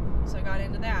cool. So I got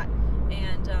into that,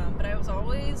 and but I was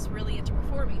always really into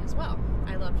performing as well.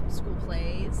 I loved school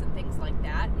plays and things like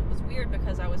that. And it was weird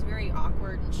because I was very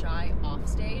awkward and shy off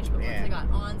stage, but once I got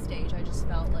on stage, I just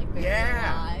felt like very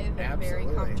alive and very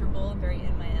comfortable and very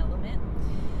in my element.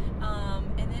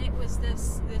 And then it was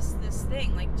this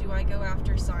thing, like, do I go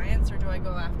after science or do I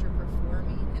go after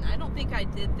performing? And I don't think I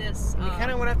did this. You kind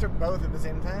of went after both at the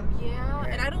same time. Yeah,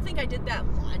 and I don't think I did that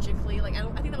logically. Like, I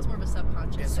think that was more of a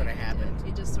subconscious. It sort of happened.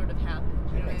 It just sort of happened.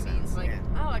 You know what I mean? It's like,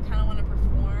 yeah. I kind of want to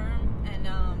perform, and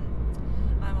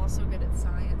I'm also good at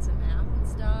science and math and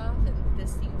stuff, and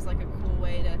this seems like a cool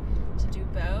way to do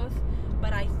both.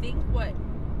 But I think what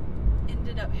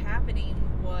ended up happening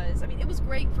was, I mean, it was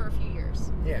great for a few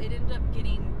years. Yeah. It ended up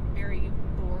getting very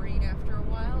boring after a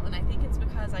while, and I think it's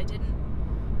because I didn't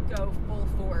go full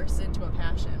force into a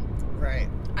passion. Right.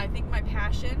 I think my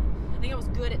passion, I think I was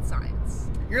good at science.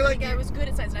 I was good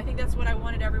at science, and I think that's what I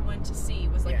wanted everyone to see,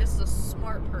 was like, this is a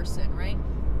smart person, right?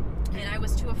 And I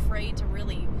was too afraid to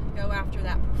really go after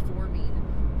that performing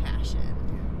passion,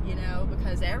 you know,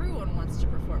 because everyone wants to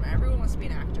perform. Everyone wants to be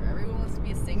an actor. Everyone wants to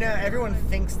be a singer. No, everyone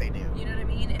thinks they do. You know what I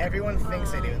mean? Everyone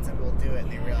thinks they do, and some people do it,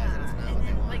 and they realize that it's not what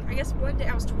they want. Like, I guess one day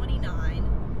I was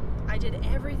 29. I did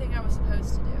everything I was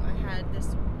supposed to do. I had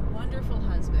this wonderful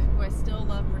husband who I still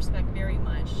love and respect very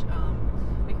much.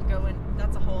 We can go in,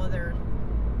 that's a whole other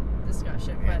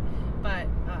discussion, but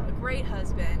a great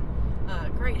husband,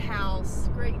 great house,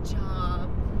 great job.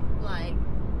 Like,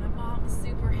 my mom was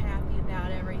super happy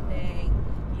about everything,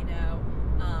 you know.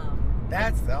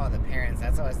 That's the parents.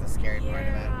 That's always the scary part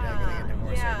about getting a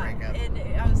divorce or a breakup. And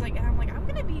I'm like, I'm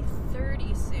gonna be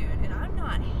 30 soon, and I'm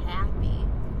not happy.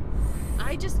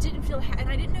 I just didn't feel and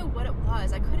I didn't know what it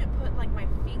was. I couldn't put like my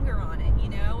finger on it, you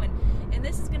know. And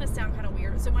this is gonna sound kind of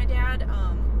weird. So my dad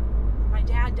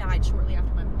died shortly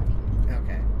after my wedding.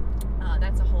 Okay.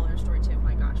 That's a whole other story too.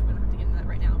 My gosh, we don't have to get into that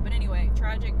right now. But anyway,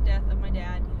 tragic death of my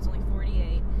dad. He was only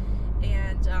 48.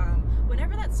 And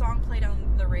whenever that song played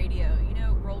on the radio, you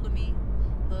know, Roll to Me,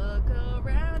 look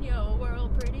around your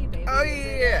world, pretty baby. Oh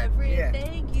yeah.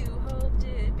 Everything you hoped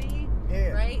it'd be. Yeah.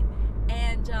 Right.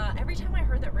 And every time I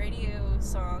heard that radio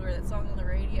song or that song on the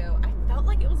radio, I felt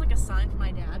like it was like a sign from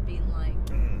my dad being like,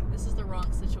 this is the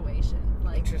wrong situation.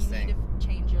 Like, you need to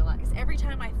change your life. Because every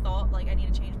time I thought like I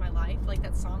need to change my life, like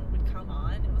that song would come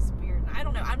on. It was weird. And I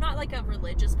don't know. I'm not like a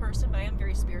religious person, but I am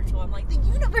very spiritual. I'm like, the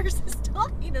universe is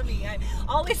talking to me. I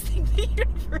always think the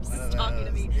universe is talking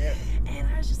to me. Yeah. And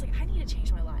I was just like, I need to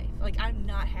change my life. Like, I'm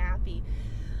not happy.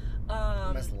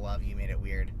 You must love You Made It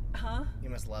Weird. Huh? You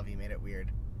must love You Made It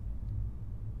Weird.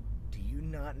 Do you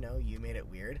not know You Made It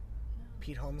Weird? No.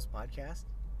 Pete Holmes' podcast?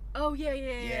 Oh,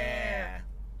 yeah.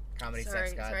 Comedy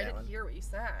Sex God, Sorry, I didn't hear what you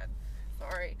said.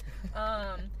 Sorry.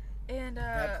 And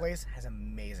that place has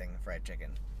amazing fried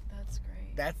chicken. That's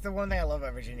great. That's the one thing I love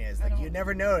about Virginia is like you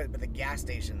never know it, but the gas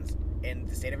stations in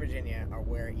the state of Virginia are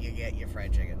where you get your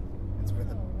fried chicken. It's where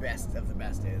the best of the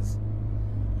best is.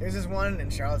 There's this one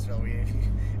in Charlottesville where if you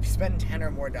spend $10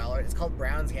 or more, it's called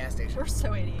Brown's gas station. We're so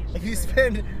ADHD. If you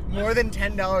spend more than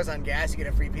 $10 on gas, you get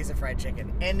a free piece of fried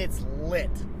chicken, and it's lit.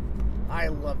 I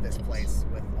love this place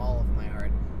with all of my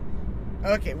heart.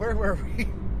 Okay, where were we?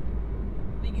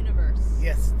 The universe.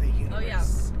 Yes, the universe. Oh, yeah.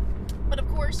 But of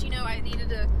course, you know, I needed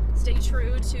to stay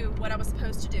true to what I was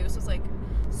supposed to do. So it's like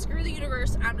screw the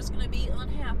universe, I'm just going to be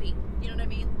unhappy. You know what I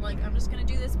mean? Like, I'm just going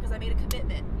to do this because I made a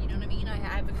commitment. You know what I mean? I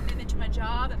have a commitment to my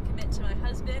job, I have a commitment to my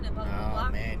husband, and blah, blah, blah, blah.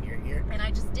 Oh, man, you're here. And I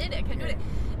just did it. I couldn't do it.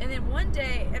 And then one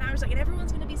day, and I was like, and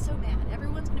everyone's going to be so mad.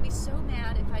 Everyone's going to be so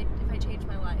mad if I change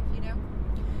my life, you know?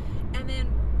 And then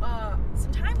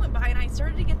some time went by, and I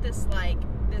started to get this, like,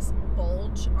 this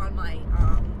bulge on my,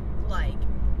 like,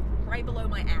 right below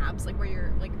my abs, like where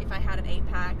you're, like, if I had an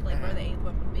 8-pack, like where the 8th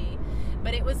one would be.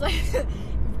 But it was, like,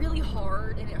 really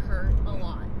hard, and it hurt a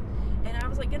lot. And I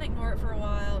was, like, gonna ignore it for a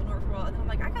while, and then I'm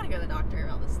like, I gotta go to the doctor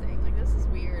about this thing. Like, this is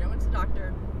weird. I went to the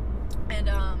doctor, and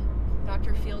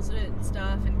doctor feels it and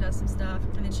stuff, and does some stuff,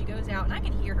 and then she goes out, and I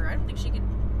can hear her. I don't think she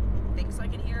thinks I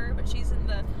can hear her, but she's in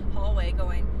the hallway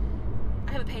going,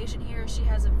 I have a patient here. She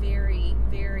has a very,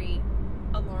 very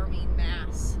alarming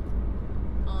mass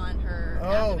on her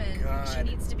abdomen. God. She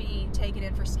needs to be taken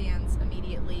in for scans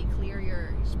immediately.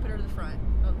 Just put her to the front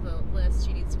of the list.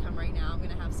 She needs to come right now. I'm going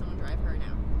to have someone drive her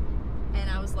now. And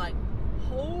I was like,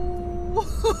 holy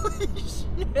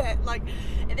shit. Like,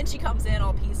 and then she comes in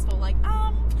all peaceful, like,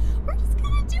 we're just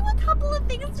going to do a couple of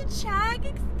things to check.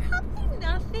 It's probably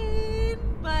nothing,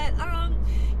 but,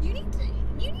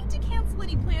 you need to cancel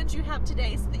any plans you have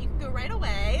today so that you can go right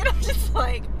away. And I'm just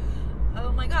like,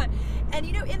 oh my God. And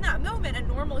you know, in that moment, a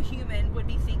normal human would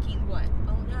be thinking, what?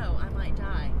 Oh no, I might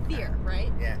die. Fear,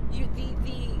 right? Yeah.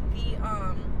 The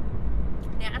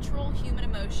natural human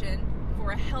emotion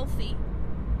for a healthy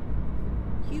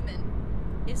human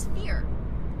is fear.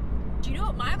 Do you know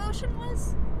what my emotion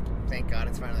was? Thank God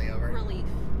it's finally over. Relief.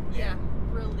 Yeah,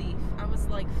 relief. I was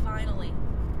like, finally,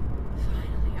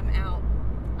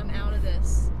 I'm out of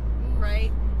this,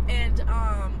 right? And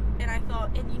I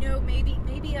thought, and you know, maybe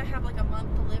I have like a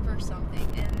month to live or something,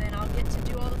 and then I'll get to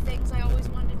do all the things I always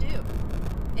wanted to do,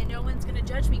 and no one's gonna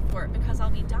judge me for it because I'll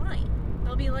be dying.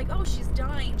 They'll be like, oh, she's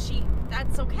dying.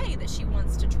 That's okay that she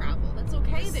wants to travel. That's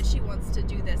okay that she wants to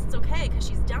do this. It's okay because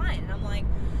she's dying. And I'm like,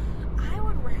 I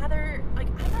would rather, like,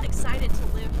 I'm not excited to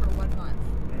live for 1 month,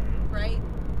 right?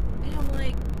 And I'm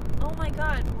like, oh my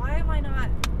God, why am I not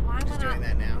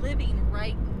living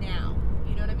right now?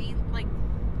 You know what I mean? Like,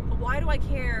 why do I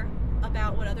care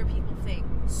about what other people think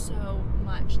so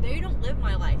much? They don't live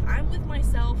my life. I'm with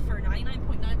myself for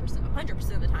 99.9%,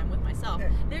 100% of the time with myself. Yeah.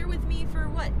 They're with me for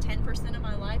what, 10% of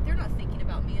my life? They're not thinking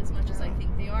about me as much as I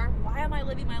think they are. Why am I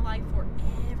living my life for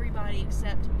everybody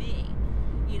except me?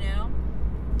 You know?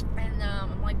 And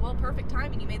I'm like, well, perfect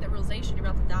timing. You made that realization. You're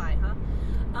about to die,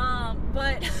 huh?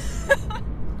 But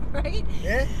right?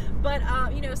 Yeah. But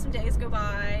you know, some days go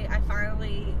by. I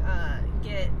finally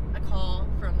get a call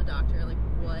from the doctor. Like,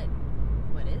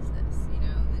 what is this? You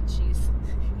know, and she's.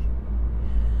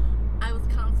 I was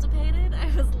constipated. I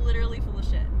was literally full of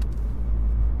shit.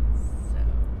 So.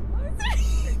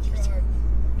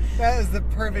 That is the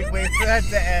perfect way for that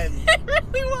to end. It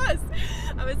really was.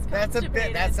 I was constipated. That's a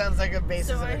bit. That sounds like a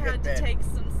basis of a good bit. So I had to take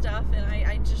some stuff, and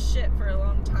I just shit for a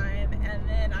long time, and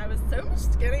then I was so much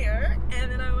skinnier,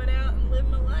 and then I went out and lived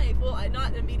my life. Well,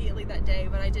 not immediately that day,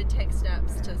 but I did take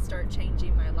steps to start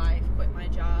changing my life, quit my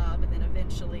job, and then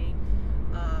eventually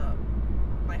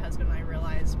my husband and I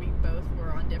realized we both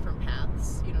were on different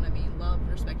paths. You know what I mean? Loved,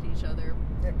 respected each other.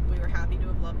 Yep. We were happy to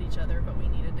have loved each other, but we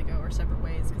needed to go our separate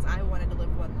ways because I wanted to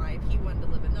live one life. He wanted to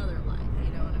live another life.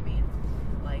 You know what I mean?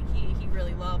 Like, he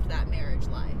really loved that marriage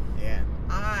life. Yeah.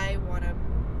 I want to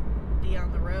be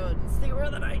on the road and see where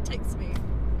the night takes me.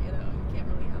 You know, you can't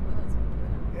really have a husband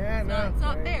do that. Yeah, It's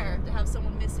not fair to have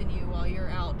someone missing you while you're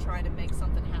out trying to make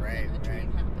something happen, a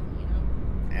dream happen, you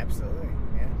know? Absolutely,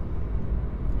 yeah.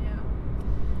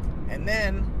 And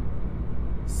then,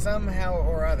 somehow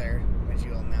or other, which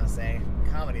you will now say,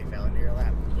 comedy fell into your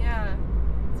lap. Yeah,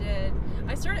 it did.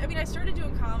 I started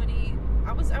doing comedy.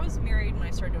 I was married when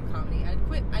I started doing comedy. I'd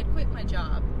quit my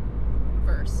job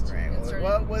first. Right. Well,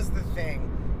 what was the thing?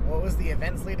 What was the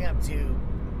events leading up to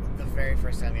the very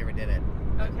first time you ever did it?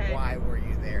 Okay. Why were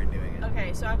you there doing it?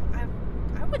 Okay, so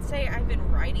I would say I've been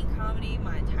writing comedy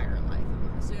my entire life.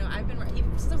 So, you know, I've been writing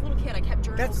since I was a little kid. I kept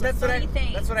journals of funny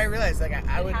things. That's what I realized. Like,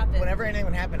 I would, whenever anything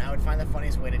would happen, I would find the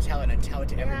funniest way to tell it and tell it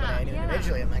to everybody I knew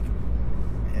individually. I'm like,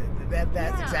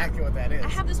 that's exactly what that is. I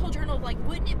have this whole journal of, like,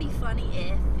 wouldn't it be funny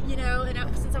if, you know, and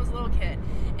since I was a little kid.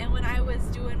 And when I was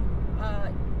doing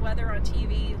weather on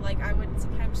TV, like, I would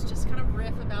sometimes just kind of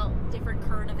riff about different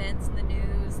current events in the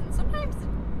news. And sometimes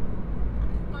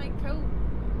my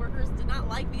co-workers did not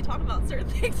like me talking about certain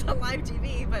things on live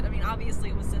TV, but I mean, obviously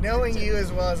it was sensitive. Knowing you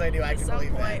as well as I do, I can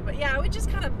believe that. But yeah, I would just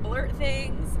kind of blurt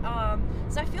things.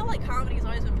 So I feel like comedy has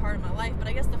always been part of my life, but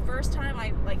I guess the first time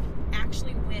I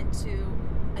actually went to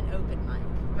an open mic,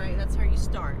 right? That's how you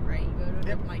start, right? You go to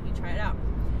an open mic, you try it out.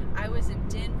 I was in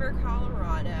Denver Denver,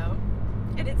 Colorado.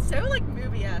 And it's so, like,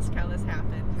 movie-esque how this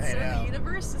happened. I know. The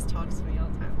universe just talks to me all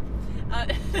the time.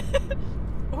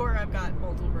 Or I've got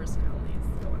multiple personalities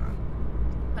going on.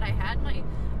 But I had my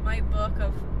book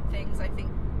of things I think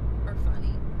are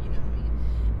funny, you know what I mean?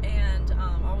 And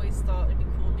always thought it'd be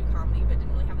cool to do comedy, but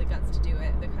didn't really have the guts to do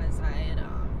it because I had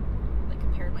like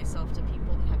compared myself to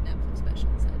people that have Netflix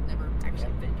specials. I'd never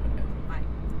actually been to an open mic.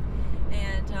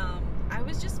 And I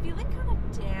was just feeling kind of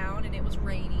down, and it was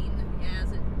raining,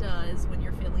 as it does when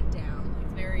you're feeling down.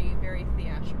 It's very, very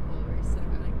theatrical, very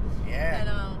cinematic. Yeah. And,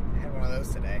 I had one of those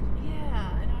today.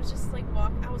 yeah, and I was just like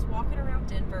I was walking around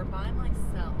Denver by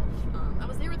myself. I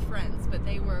was there with friends, but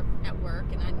they were at work,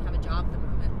 and I didn't have a job at the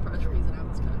moment. Part of the reason I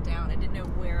was kind of down, I didn't know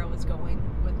where I was going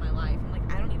with my life. I'm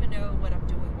like, I don't even know what I'm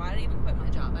doing. Why did I even quit my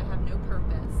job? I have no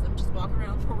purpose. I'm just walking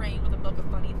around in the rain with a book of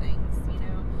funny things, you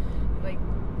know, like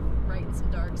writing some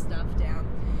dark stuff down.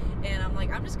 And I'm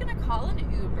like, I'm just gonna call an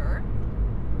Uber.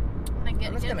 I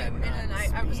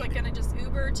was like gonna just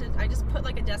Uber to. I just put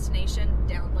like a destination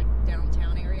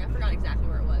downtown area. I forgot exactly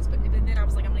where it was, but then I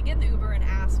was like, I'm gonna get in the Uber and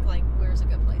ask like, where's a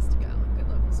good place to go, a good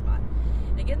local spot.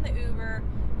 And I get in the Uber,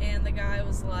 and the guy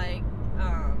was like,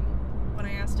 when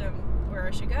I asked him where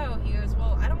I should go, he goes,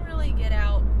 well, I don't really get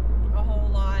out a whole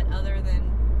lot other than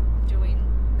doing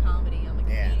comedy. I'm a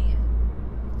comedian.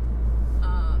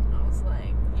 I was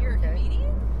like, you're a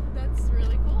comedian? That's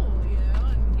really cool, you know?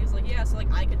 And he was like, yeah, so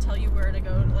like I could tell you where to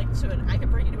go, like I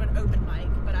could bring you to an open mic,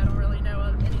 but I don't really know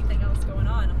of anything else going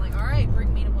on. I'm like, all right,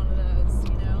 bring me to one of those,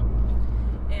 you know?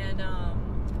 And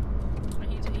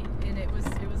it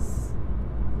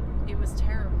was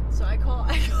terrible. So I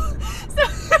told him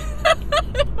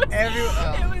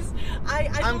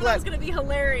it was gonna be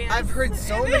hilarious. I've heard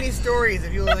so many stories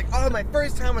of you like, oh, my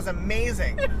first time was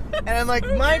amazing, and I'm like,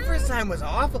 my first time was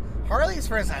awful. Harley's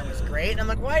first time was great. And I'm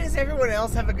like, why does everyone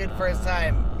else have a good first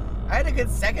time? I had a good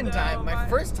second time. My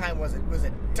first time was a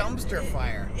dumpster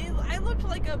fire. I looked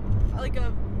like a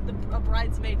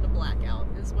bridesmaid in a blackout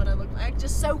is what I looked like.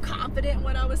 Just so confident in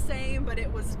what I was saying, but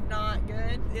it was not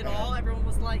good at all. Everyone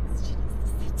was like,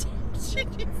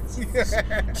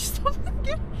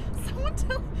 someone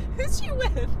tell who's she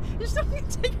with? Just someone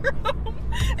take her home.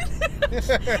 And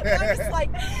I was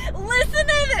like, listen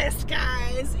to this,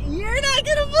 guys. You're not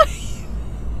gonna believe.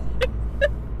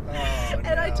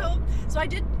 And I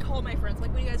did call my friends,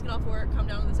 like, when you guys get off work, come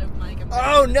down to this open mic.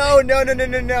 Oh, no.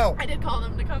 I did call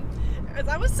them to come, because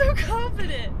I was so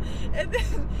confident. And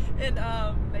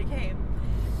they came.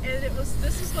 And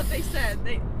this is what they said.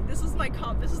 This is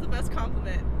the best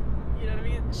compliment. You know what I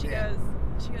mean? She goes,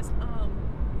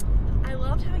 I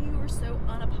loved how you were so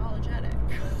unapologetic.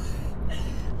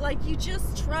 Like, you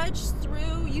just trudged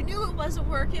through. You knew it wasn't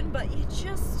working, but you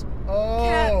just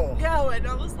kept going.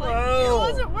 I was like, it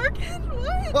wasn't working?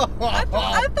 What?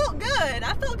 I felt good.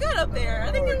 I felt good up there.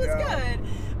 I think it was good.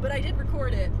 But I did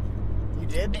record it. You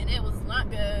did? And it was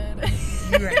not good.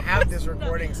 You have this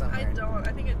recording somewhere. I don't.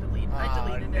 I think I deleted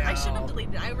it. I shouldn't have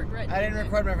deleted it. I regret it. I didn't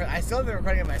record my first. I still have been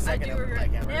recording it my second. I do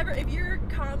regret. Never. If you're a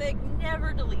comic,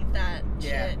 never delete that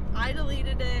shit. I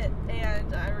deleted it,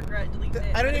 and I regret deleting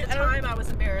it. At the time, I was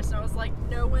embarrassed. And I was like,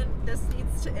 no one. This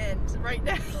needs to end right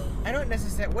now. I don't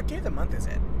necessarily. What day of the month is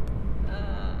it?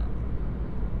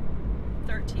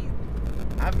 13th.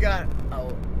 I've got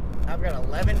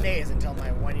 11 days until my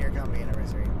 1-year comedy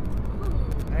anniversary. Ooh.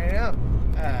 I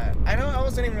know. I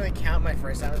wasn't even really count my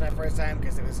first time. It was my first time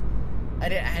because it was. I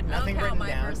had nothing written down. I don't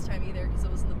count my first time either because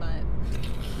it was in the butt.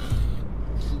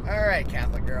 All right,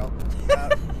 Catholic girl.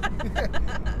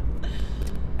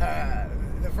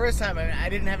 The first time, I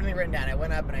didn't have anything written down. I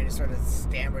went up and I just sort of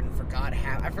stammered and forgot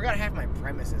half my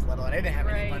premises, let alone I didn't have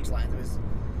any punchlines. It was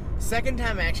second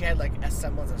time I actually had like a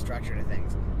semblance of structure to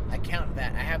things. I count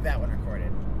that. I have that one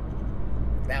recorded.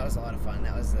 That was a lot of fun.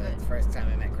 That was the first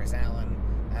time I met Chris Allen.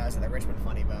 I was at the Richmond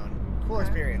Funny Bone. Cool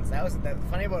experience. That was the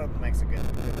Funny Bone open mic's a good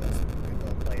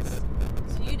little place.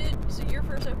 So your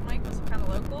first open mic was kind of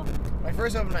local? My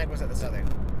first open mic was at the Southern.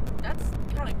 That's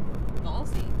kind of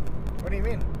ballsy. What do you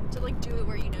mean? To like do it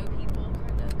where you know people,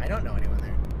 kind of. I don't know anyone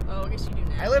there. Oh, I guess you do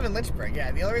now. I live in Lynchburg.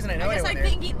 Yeah, the only reason I know anyone there. I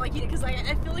guess I'm thinking like because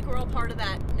I feel like we're all part of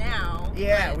that now.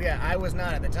 Yeah, I was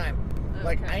not at the time. Okay.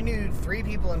 Like I knew 3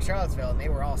 people in Charlottesville, and they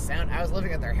were all sound. I was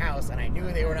living at their house, and I knew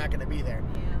they were not going to be there.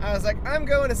 Yeah. I was like, I'm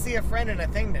going to see a friend in a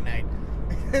thing tonight.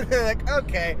 They're like,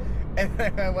 okay, and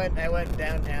I went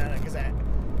downtown because I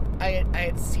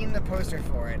had seen the poster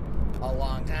for it a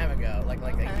long time ago, like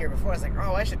a year before. I was like,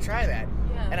 oh, I should try that.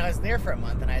 Yeah. And I was there for a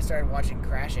month, and I started watching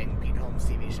Crashing, Pete Holmes'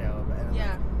 TV show. And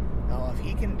like, oh, if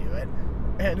he can do it.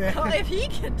 And, if he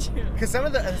can do it. Because some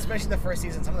of the, especially the first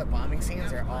season, some of the bombing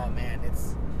scenes are, oh man,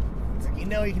 it's like, you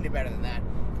know you can do better than that.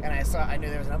 And I knew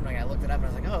there was an opening. I looked it up and I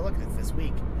was like, oh, look, it's this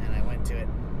week. And I went to it.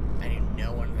 I knew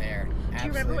no one there. Do you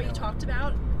remember what you talked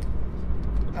about?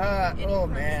 Oh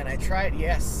man, I tried.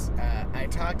 Yes, I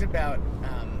talked about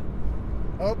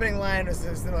opening line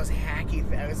was the most hacky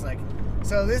thing. I was like,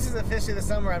 so this is officially the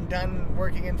summer I'm done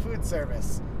working in food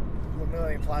service. Middle of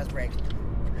the applause break.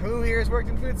 Who here has worked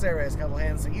in food service? Couple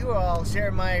hands. So you all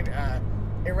share my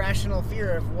irrational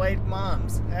fear of white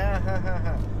moms.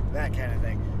 That kind of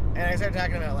thing. And I started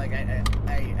talking about like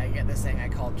I get this thing I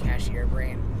call cashier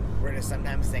brain, where just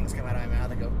sometimes things come out of my mouth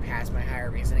that go past my higher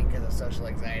reasoning because of social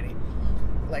anxiety.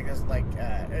 Like this,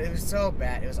 it was so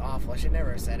bad. It was awful. I should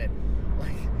never have said it.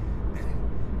 Like,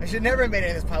 I should never have made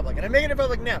any of this public, and I'm making it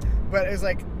public now. But it was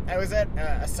like I was at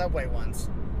a Subway once,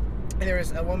 and there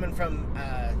was a woman from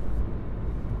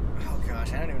oh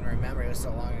gosh, I don't even remember. It was so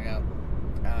long ago.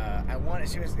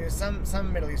 It was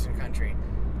some Middle Eastern country,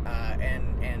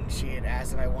 and she had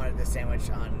asked if I wanted the sandwich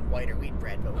on white or wheat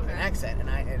bread, but with an accent, and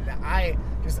I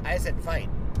said fight.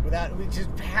 We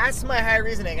just passed my high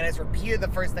reasoning, and I just repeated the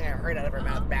first thing I heard out of her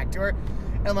mouth back to her.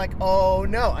 And I'm like, oh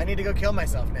no, I need to go kill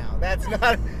myself now. That's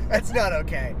not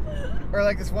okay. Or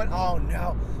like this one, oh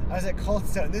no, I was at Cold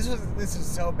Stone. This was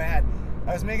so bad.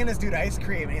 I was making this dude ice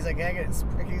cream, and he's like,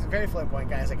 he's a very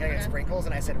flamboyant guy. He's like, can I get sprinkles?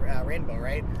 And I said, rainbow,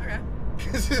 right? Okay.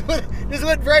 This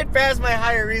went right past my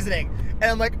higher reasoning.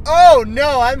 And I'm like, oh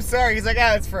no, I'm sorry. He's like,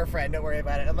 it's for a friend. Don't worry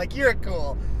about it. I'm like, you're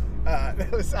cool. I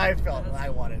felt I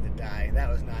wanted to die. That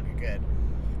was not good.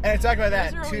 And I talked about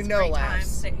that to no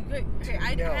laughs. I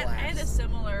had a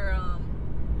similar,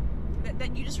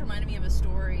 that you just reminded me of a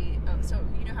story. So,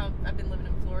 you know how I've been living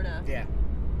in Florida? Yeah.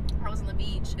 I was on the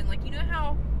beach, and like, you know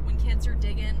how when kids are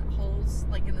digging holes,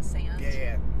 like in the sand?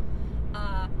 Yeah.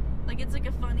 Like, it's like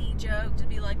a funny joke to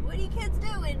be like, what are you kids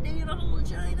doing? Digging a hole in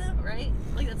China? Right?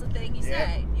 Like, that's a thing you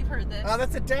say. You've heard this. Oh,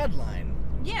 that's a dad line.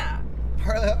 Yeah.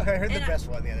 I heard the best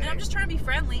one the other day. And I'm just trying to be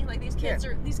friendly. Like, these kids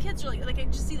are like I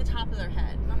can just see the top of their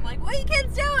head. And I'm like, what are you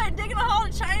kids doing? Digging a hole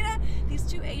in China? These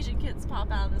two Asian kids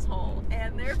pop out of this hole,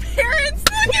 and their parents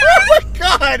look at Oh my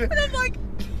god! And I'm like,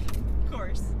 of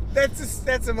course.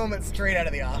 That's a moment straight out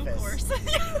of The Office. Of course.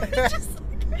 Just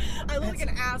like, I look like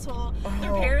an asshole.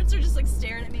 Their parents are just like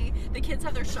staring at me. The kids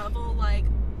have their shovel like,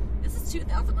 this is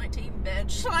 2019,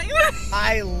 bitch. Like,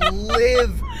 I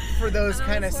live for those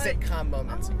kind of sitcom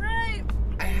moments. All right.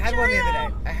 I had one the other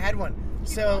day. I had one.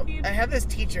 So I have this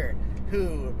teacher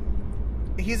who,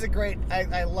 he's a great,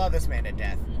 I love this man to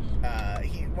death.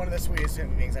 He one of the sweetest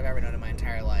human beings I've ever known in my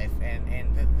entire life.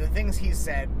 And the things he's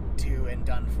said to and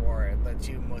done for the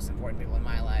two most important people in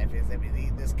my life is, I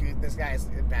mean, this guy has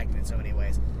impacted in so many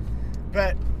ways.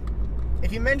 But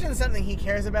if you mention something he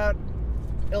cares about,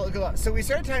 it'll go up. So we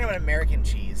started talking about American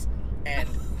cheese, and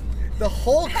the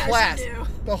whole class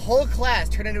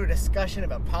turned into a discussion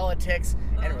about politics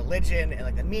and religion and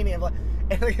like the meaning of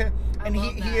and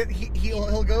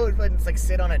he'll go and like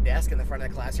sit on a desk in the front of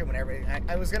the classroom whenever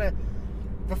I was gonna,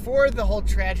 before the whole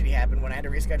tragedy happened when I had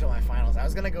to reschedule my finals, I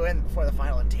was gonna go in before the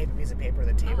final and tape a piece of paper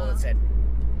to the table that said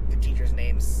the teacher's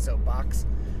name's soapbox,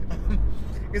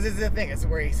 because this is the thing, it's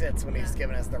where he sits when he's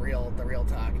giving us the real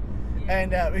talk.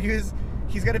 And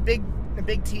he's got a big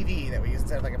TV that we use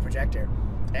instead of like a projector.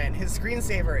 And his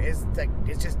screensaver is like,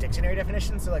 it's just dictionary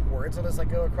definitions, so like words will just like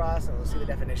go across and we'll see the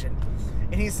definition.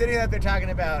 And he's sitting out there talking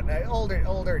about an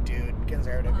older dude,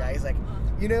 conservative guy. He's like,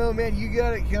 you know, man, you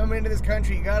gotta come into this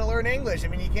country, you gotta learn English. I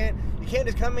mean, you can't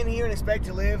just come in here and expect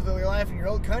to live your life in your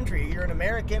old country. You're an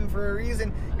American for a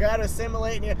reason. You gotta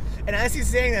assimilate. And as he's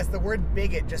saying this, the word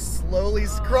bigot just slowly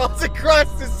scrolls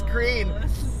across the screen.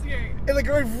 And like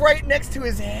going right next to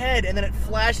his head, and then it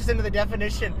flashes into the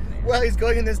definition while he's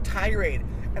going in this tirade.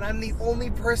 And I'm the only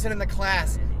person in the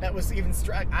class that was even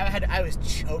struck. I was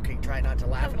choking, trying not to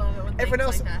laugh. Everyone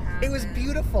else, it was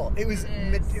beautiful. It was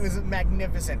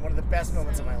magnificent. One of the best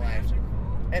moments of my life.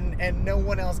 And no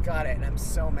one else got it, and I'm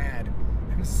so mad.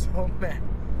 I'm so mad.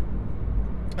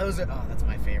 That's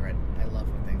my favorite. I love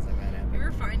when things like that happen. You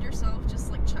ever find yourself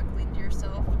just like chuckling to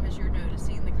yourself because you're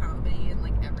noticing the comedy and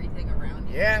like everything around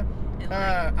you? Yeah. No,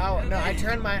 I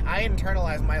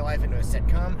internalize my life into a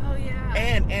sitcom. Oh yeah.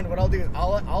 And what I'll do is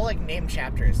I'll like name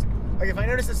chapters. Like if I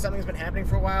notice that something's been happening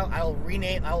for a while, I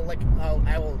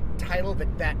will title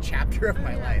that chapter of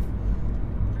my life.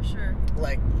 For sure.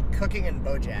 Like cooking in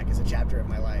BoJack is a chapter of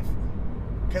my life.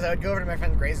 Because I would go over to my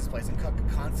friend Grace's place and cook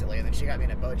constantly, and then she got me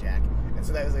into BoJack. And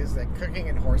so it was like cooking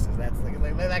and horses. That's like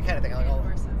that kind of thing. Like,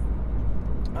 horses.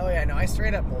 Oh yeah, no, I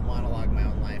straight up will monologue my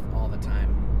own life all the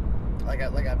time. Like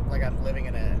I'm living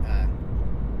in a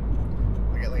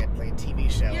TV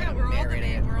show. Yeah, we're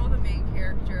all the main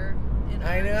character in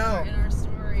our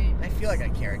story. I feel like a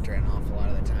character an awful lot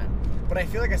of the time. but I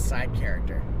feel like a side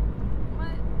character.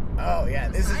 What? Oh yeah,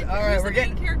 this is all right. We're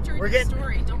getting character in the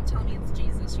story. Don't tell me it's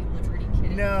Jesus, you Liberty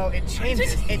kid. No, it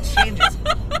changes. It changes.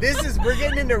 We're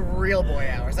getting into real boy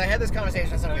hours. I had this conversation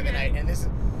with somebody the other night, and this is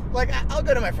like I'll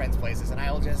go to my friends' places and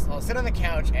I'll sit on the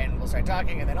couch and we'll start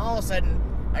talking, and then all of a sudden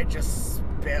I just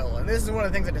spill, and this is one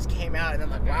of the things that just came out, and I'm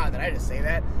like, wow, did I just say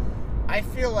that? I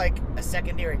feel like a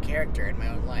secondary character in my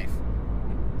own life.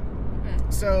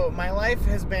 So my life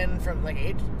has been from like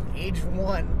age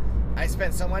 1. I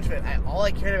spent so much of it. All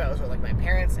I cared about was what like my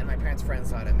parents and my parents'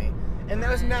 friends thought of me, and there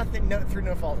was nothing through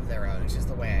no fault of their own. It's just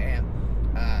the way I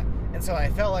am, and so I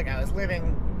felt like I was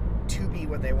living to be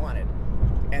what they wanted.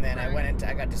 And then I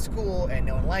got to school and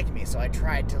no one liked me, so I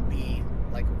tried to be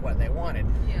like what they wanted.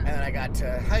 Yeah. And then I got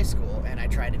to high school and I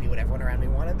tried to be what everyone around me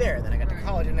wanted there. And then I got to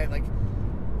college and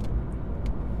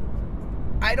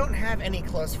I don't have any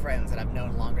close friends that I've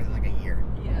known longer than like a year.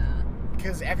 Yeah.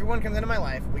 Because everyone comes into my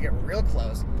life, we get real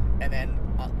close, and then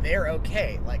they're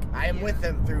okay. Like I am with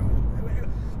them through.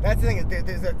 That's the thing.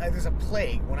 There's a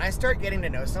plague. When I start getting to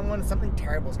know someone, something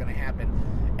terrible is going to happen.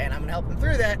 And I'm going to help them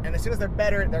through that, and as soon as they're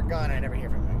better, they're gone, and I never hear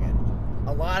from them again.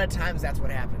 A lot of times, that's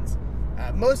what happens.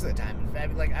 Most of the time. In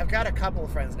fact, like, I've got a couple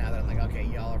of friends now that I'm like, okay,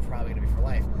 y'all are probably going to be for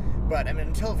life. But, I mean,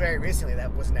 until very recently,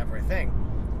 that was never a thing.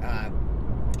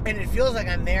 And it feels like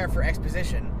I'm there for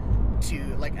exposition to,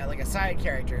 like a side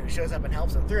character who shows up and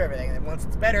helps them through everything, and then once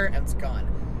it's better, it's gone.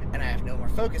 And I have no more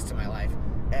focus to my life.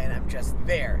 And I'm just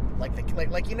there, like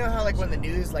you know how like when the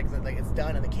news like it's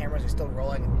done and the cameras are still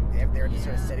rolling and they're just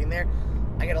sort of sitting there.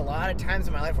 I get a lot of times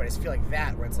in my life where I just feel like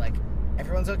that, where it's like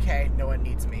everyone's okay, no one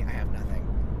needs me, I have nothing,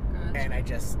 and I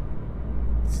just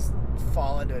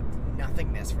fall into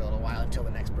nothingness for a little while until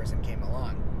the next person came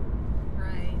along.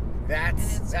 Right.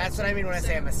 That's what I mean when I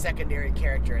say I'm a secondary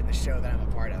character in the show that I'm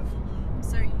a part of.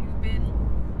 So you've been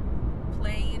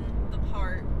playing the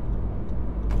part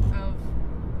of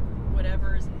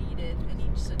whatever is needed in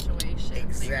each situation.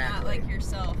 Exactly. So you're not like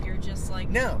yourself. You're just like,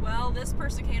 no. Well, this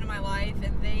person came to my life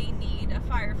and they need a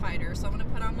firefighter, so I'm going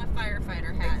to put on my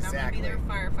firefighter hat. Exactly. And I'm going to be their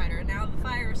firefighter. And now the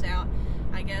fire's out.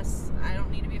 I guess I don't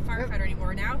need to be a firefighter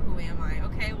anymore. Now who am I?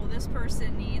 Okay, well this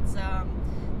person needs a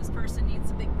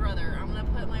big brother. I'm going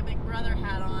to put my big brother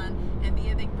hat on and be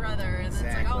a big brother. And then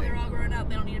it's like, oh, they're all grown up.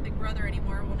 They don't need a big brother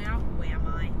anymore. Well, now who am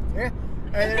I? Yeah.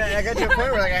 And then I got to a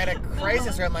point where like I had a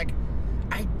crisis where I'm like,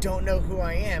 I don't know who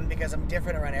I am because I'm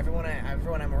different around everyone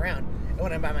I'm around. And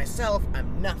when I'm by myself,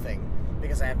 I'm nothing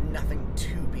because I have nothing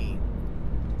to be.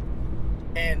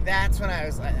 And that's when I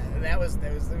was there was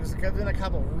been a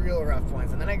couple real rough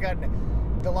points. And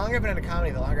then the longer I've been into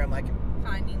comedy, the longer I'm like,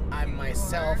 I'm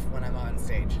myself when I'm on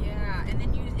stage. Yeah, and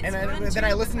then then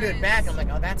I listen to it back. I'm like,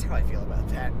 oh, that's how I feel about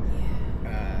that.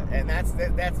 Yeah. And that's the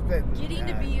getting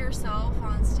to be yourself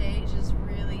on stage is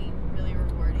really, really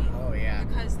rewarding. Oh yeah.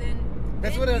 Because then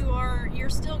you're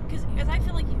still because I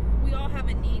feel like we all have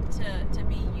a need to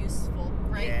be useful,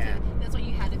 right? Yeah. That's why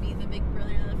you had to be the big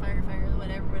brother, the firefighter,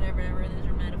 whatever. Those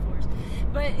are metaphors.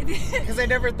 But because I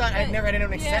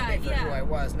didn't accept me for who I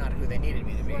was, not who they needed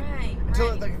me to be. Right.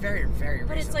 Until like very, very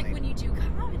recently. But it's like when you do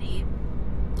comedy,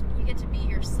 you get to be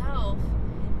yourself,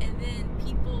 and then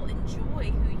people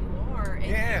enjoy who you are, and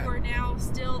you are now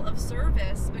still of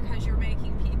service because you're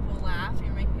making people laugh,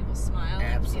 you're making people smile,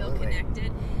 and feel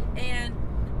connected. And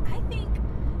I think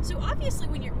so. Obviously,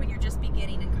 when you're just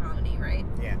beginning in comedy, right?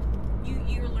 Yeah.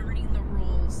 You're learning the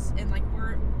rules, and like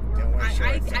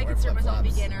I consider myself a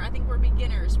beginner. I think we're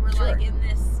beginners. We're like in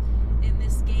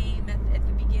this game at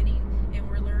the beginning, and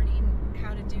we're learning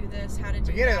how to do this, how to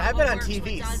do that. I've been on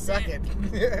TV. Suck it.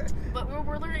 But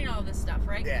we're learning all this stuff,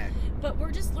 right? Yeah. But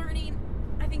we're just learning.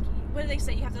 I think what do they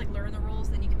say? You have to like learn the rules,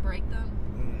 then you can break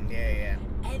them. Yeah.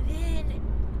 And then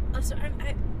so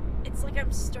it's like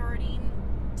I'm starting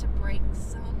to break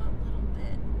some a little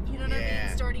bit. You know what I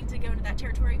mean? Starting to go into that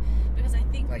territory because I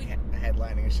think like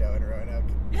headlining a show in Roanoke.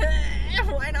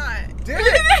 Why not? Do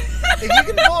it! If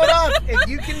you can pull it off, if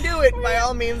you can do it, by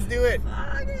all means do it.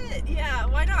 Fuck it. Yeah,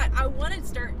 why not? I want to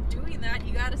start doing that.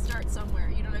 You got to start somewhere.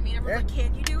 You know what I mean? Everyone's like,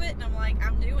 can you do it? And I'm like,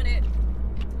 I'm doing it.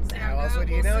 So how else would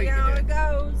you know see you how can do it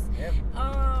goes. Yep.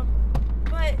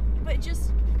 But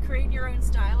just create your own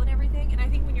style and everything. And I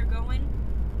think when you're going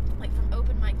like from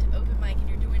open mic to open mic and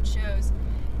you're doing shows,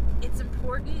 it's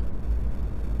important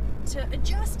to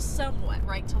adjust somewhat,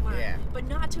 right, to learn, but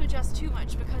not to adjust too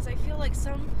much, because I feel like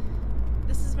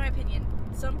this is my opinion,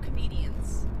 some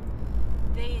comedians,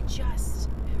 they adjust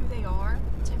who they are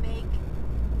to make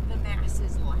the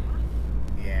masses laugh.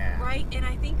 Yeah. Right? And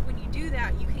I think when you do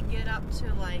that, you can get up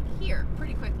to like here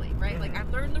pretty quickly, right? Like I've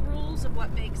learned the rules of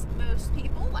what makes most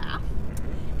people laugh,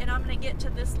 and I'm going to get to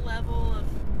this level of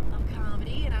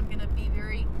comedy, and I'm going to be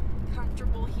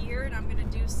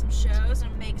do some shows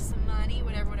and make some money,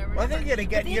 whatever. Well, I think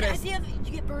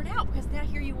you get burned out because now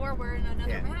here you are wearing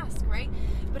another mask, right?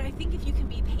 But I think if you can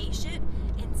be patient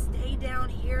and stay down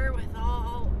here with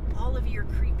all of your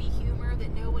creepy humor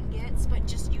that no one gets, but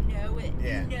just you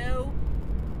know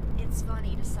it's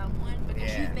funny to someone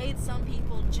because you've made some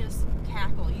people just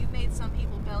cackle. You've made some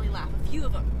people belly laugh. A few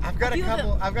of them. I've got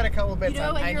a couple bits. You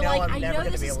know, and you're like, I know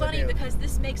this is funny because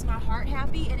this makes my heart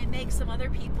happy and it makes some other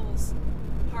people's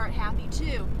heart happy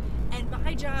too. And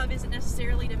my job isn't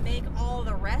necessarily to make all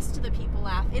the rest of the people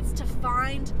laugh. It's to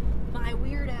find my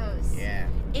weirdos. Yeah.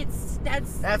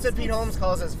 That's what Pete Holmes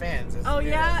calls his fans.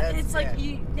 It's like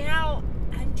now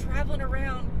I'm traveling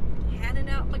around handing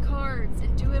out my cards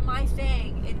and doing my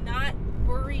thing and not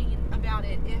worrying about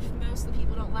it if most of the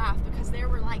people don't laugh, because there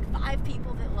were like 5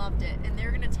 people that loved it and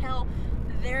they're gonna tell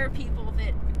their people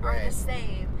that are the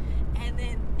same, and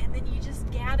then you just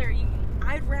gather.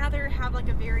 I'd rather have like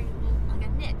a very like a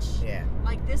niche. Yeah.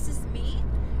 Like this is me,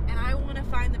 and I want to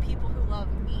find the people who love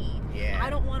me. Yeah. I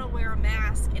don't want to wear a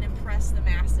mask and impress the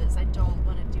masses. I don't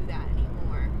want to do that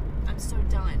anymore. I'm so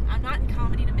done. I'm not in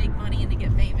comedy to make money and to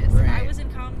get famous. Right. If I was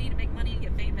in comedy to make money and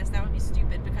get famous, that would be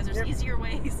stupid, because there's easier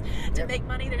ways to make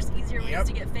money. There's easier ways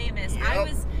to get famous.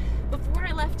 Before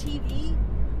I left TV,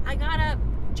 I got a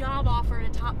job offer at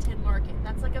a top 10 market.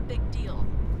 That's like a big deal.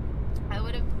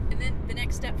 And then the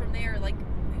next step from there, like,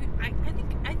 I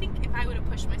think if I would have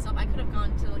pushed myself, I could have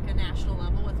gone to like a national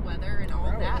level with weather and all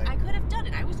of that. I could have done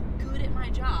it. I was good at my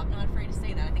job. Not afraid to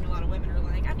say that. I think a lot of women are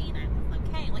like, I mean, I'm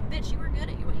okay. Like, bitch, you were good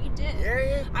at what you did.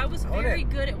 Yeah. I was very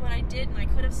good at what I did, and I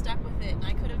could have stuck with it, and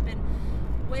I could have been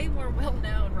way more well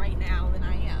known right now than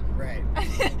I am. Right.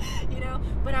 You know,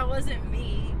 but I wasn't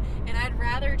me, and I'd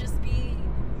rather just be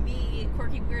me,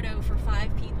 quirky weirdo, for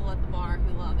 5 people at the bar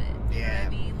who love it. You know what I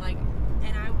mean? Like,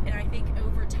 and I think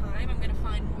over time I'm gonna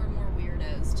find more and more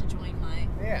weirdos to join my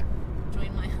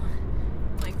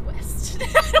quest.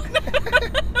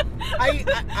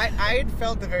 I had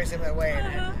felt the very similar way,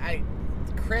 and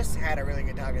Chris had a really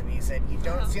good talk with me. He said, "You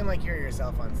don't seem like you're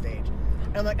yourself on stage."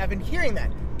 And I'm like, "I've been hearing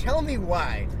that. Tell me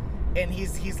why." And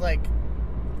he's like,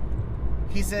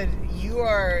 he said, "You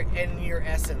are in your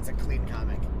essence a clean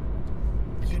comic.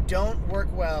 You don't work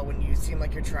well when you seem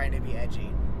like you're trying to be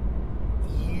edgy.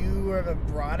 You have a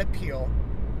broad appeal,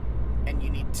 and you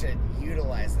need to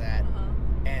utilize that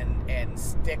and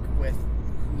stick with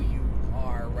who you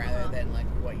are rather than like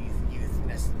what you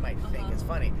might think is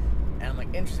funny." And I'm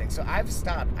like, interesting. So I've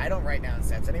stopped. I don't write down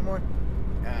sets anymore,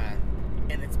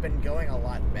 and it's been going a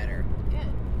lot better.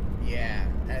 Good. Yeah,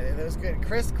 that was good.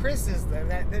 Chris is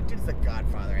that dude's the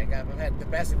godfather. I've had the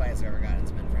best advice I've ever gotten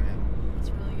has been from him. It's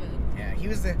really good. Yeah, he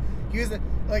was the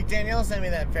like, Danielle sent me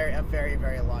that a very,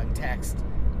 very long text,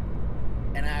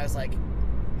 and I was like,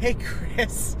 "Hey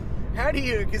Chris, how do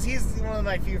you?" Because he's one of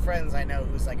my few friends I know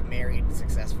who's like married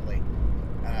successfully.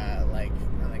 I'm like,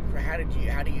 how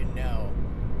do you know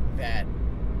that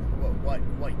what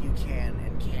you can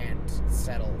and can't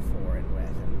settle for and with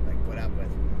and like put up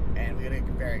with? And we had a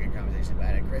very good conversation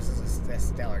about it. Chris is a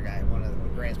stellar guy, one of the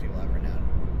greatest people I've ever known.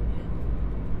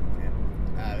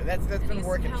 Yeah. That's been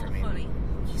working for me. Funny.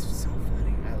 He's so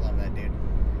funny. I love that dude.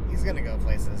 He's gonna go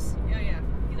places. Yeah.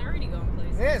 He's already going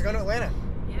places. Yeah, he's going to Atlanta.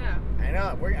 Yeah. I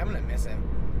know. I'm gonna miss him.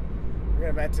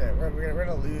 We're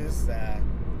gonna lose.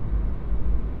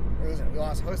 We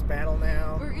lost host battle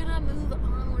now. We're gonna move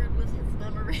onward with his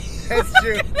memory. That's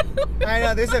true. I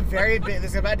know. There's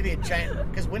about to be a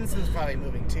giant, because Winston's probably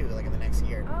moving too, like in the next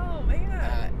year. Oh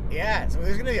man. Yeah. So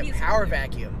there's gonna be a power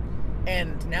vacuum.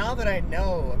 And now that I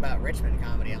know about Richmond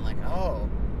comedy, I'm like, oh,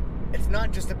 it's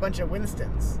not just a bunch of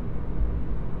Winstons.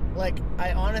 Like,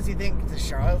 I honestly think the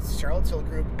Charlottesville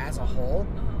group as a whole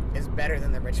is better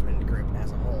than the Richmond group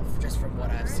as a whole, just from what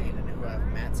I've seen and who I've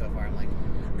met so far. I'm like,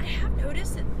 I have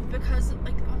noticed it because,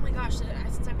 like, oh my gosh,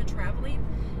 since I've been traveling,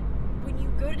 when you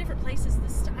go to different places, the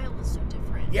style is so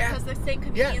different. Yeah. Because the same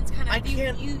comedians kind of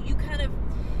you kind of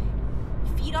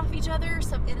feed off each other on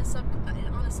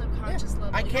a subconscious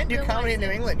level. I can't do comedy in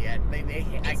New England yet.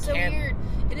 It's so weird,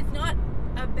 and it's not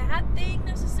a bad thing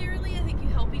necessarily. I think you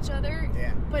help each other.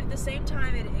 Yeah. But at the same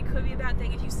time, it could be a bad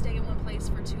thing if you stay in one place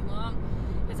for too long.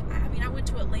 Because I went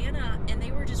to Atlanta and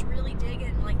they were just really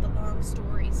digging like the long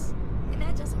stories, and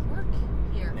that doesn't work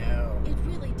here. No. It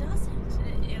really doesn't.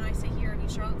 And I say here in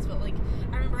Charlottesville, like,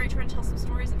 I remember I tried to tell some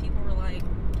stories and people were like,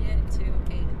 "Get to a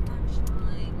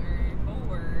punchline, we're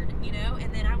bored," you know.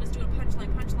 And then I was doing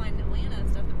punchline in Atlanta and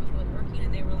stuff that was really working,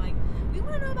 and they were like, "We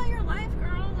want to know about your life,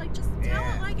 girl. Like, just tell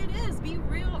it like it is. Be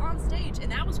real on stage."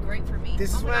 And that was great for me.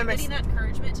 This is what I'm getting that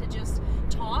encouragement to just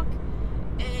talk.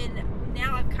 And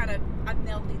now I've kind of I'm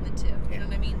melding the two. You know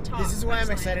what I mean? Talk. This is why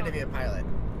I'm excited to be a pilot.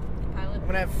 Pilot? I'm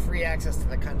gonna have free access to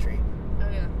the country. Oh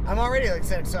yeah. I'm already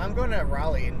excited. So I'm going to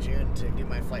Raleigh in June to do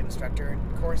my flight instructor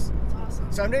course. That's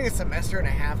awesome. So I'm doing a semester and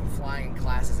a half of flying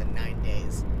classes in 9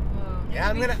 days. Yeah,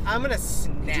 I'm gonna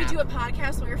snap. Did you do a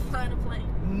podcast while you're flying a plane?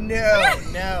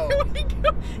 No.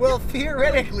 Well,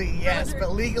 theoretically, yes,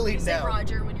 but legally, you say no.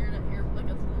 Roger when you're like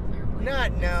a clear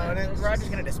plane. No. Roger's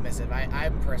kind of dismissive.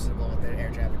 I'm personable with the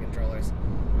air traffic controllers.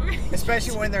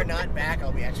 Especially when they're not back,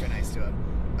 I'll be extra nice to them.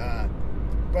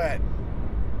 But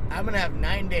I'm going to have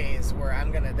 9 days where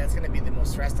that's going to be the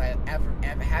most stressed I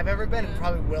have ever been and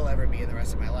probably will ever be in the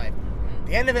rest of my life.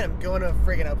 The end of it, I'm going to a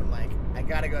friggin' open mic. I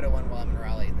got to go to one while I'm in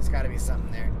Raleigh. There's got to be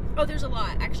something there. Oh, there's a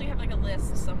lot. I actually have like a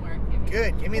list somewhere.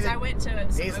 Good. Give me the I went to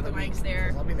some days of the open week. mics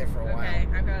there. I'll be there for a while. Okay,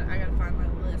 I got to find my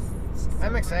list.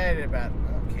 I'm excited about.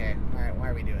 Okay, all right. Why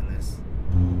are we doing this?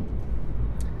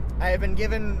 I have been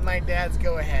given my dad's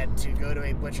go-ahead to go to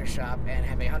a butcher shop and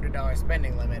have a $100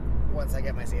 spending limit once I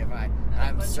get my CFI.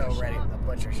 I'm so ready. A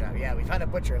butcher shop. Yeah, we found a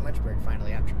butcher in Lynchburg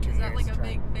finally after 2 years. Is that like a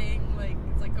big thing? Like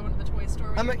it's like going to the toy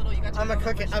store when you're little. You got to I'm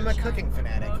a cooking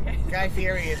fanatic. Oh, okay. Guy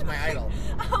Fieri is my idol.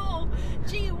 Oh,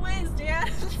 gee whiz, Dad!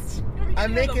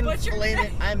 I'm making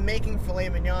filet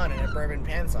mignon in a bourbon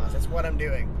pan sauce. That's what I'm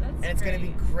doing, and it's gonna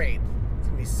be great. It's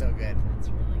gonna be so good. That's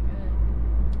really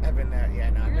good. I've been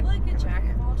You're like a jack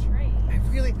of all trades. I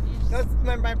really.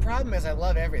 My problem is I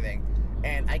love everything,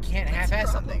 and I can't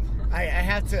half-ass something. I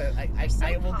have to.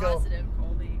 I will positive, go.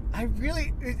 Colby. I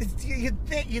really.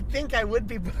 You'd think I would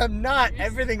be, but I'm not.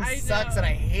 Everything sucks, and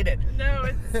I hate it. No,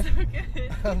 it's so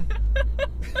good.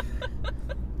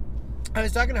 I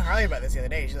was talking to Harley about this the other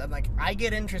day. I'm like, I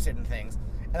get interested in things,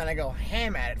 and then I go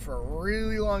ham at it for a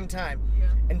really long time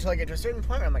until I get to a certain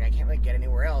point where I'm like, I can't really get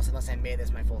anywhere else unless I made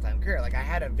this my full-time career. Like, I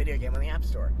had a video game on the App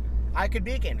Store. I could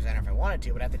be a game designer if I wanted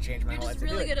to, but I have to change my whole life to do it.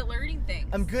 You're just really good at learning things.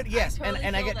 I'm good, yes, totally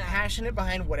and I get passionate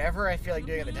behind whatever I feel like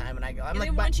doing at the time, and I go,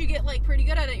 then once you get like pretty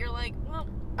good at it, you're like, well.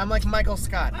 I'm like Michael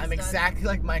Scott. I'm exactly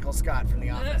like Michael Scott from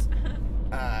The Office.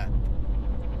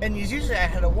 And usually I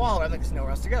had a wall where I'm like, there's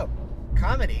nowhere else to go.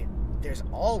 Comedy, there's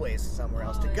always somewhere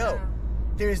else to go.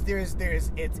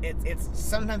 It's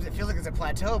sometimes it feels like it's a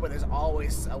plateau, but there's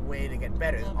always a way to get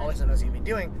better. There's always something else you can be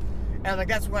doing. And I'm like,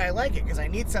 that's why I like it, because I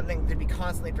need something to be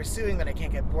constantly pursuing that I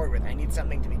can't get bored with. I need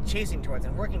something to be chasing towards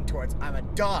and working towards. I'm a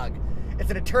dog.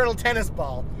 It's an eternal tennis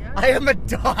ball. Yeah. I am a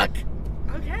dog.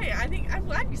 Okay, I'm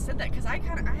glad you said that, because I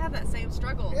have that same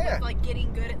struggle with like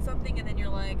getting good at something, and then you're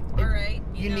like, all right,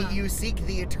 you seek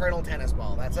the eternal tennis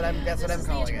ball. That's what I'm calling it.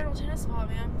 The eternal tennis ball,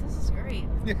 man. This is great.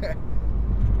 Yeah.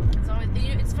 It's always,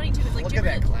 it's funny too. It's like, look do you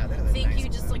at that cloud. think nice you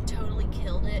just like totally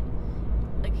killed it,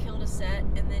 like killed a set,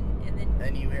 and then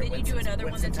you do another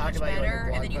one that's much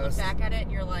better, and then you look back at it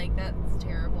and you're like, that's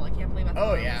terrible. I can't believe I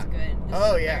thought it was good. This is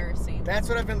embarrassing. That's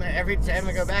what I've been every time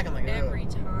I go back. I'm like, every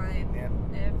time. Yep.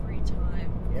 Every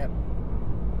time. Yep.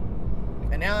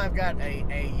 And now I've got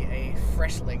a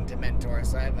freshling to mentor,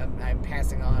 so I'm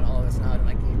passing on all of this knowledge. I'm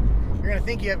like, you're gonna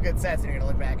think you have good sets, and you're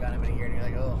gonna look back on them in a year, and you're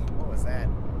like, oh, what was that?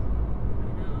 I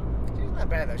know. She's not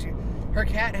bad though. Her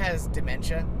cat has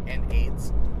dementia and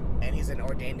AIDS, and he's an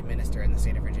ordained minister in the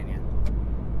state of Virginia.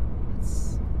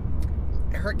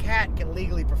 Her cat can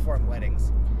legally perform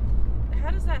weddings.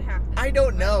 How does that happen? I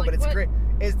don't know, but it's great.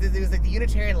 It was like the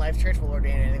Unitarian Life Church will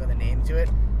ordain anything with a name to it.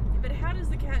 But how does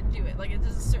the cat do it? Like, it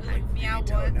does a certain, like, meow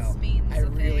once means I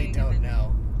really don't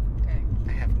know. Okay.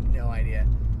 I have no idea.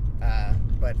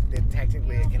 But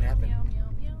technically it can happen.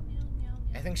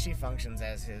 I think she functions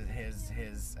as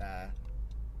his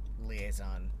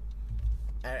liaison.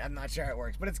 I'm not sure how it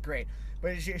works, but it's great.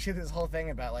 But she has this whole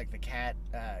thing about like the cat.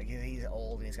 He's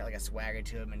old and he's got like a swagger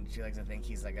to him, and she likes to think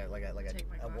he's like a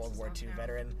World War II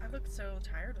veteran. I look so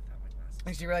tired without my glasses.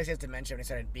 And she realized he has dementia, and he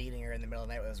started beating her in the middle of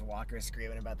the night with his walker,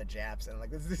 screaming about the Japs. And I'm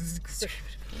like, this is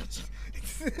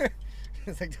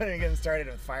it's like, don't even get him started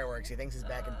with fireworks. He thinks he's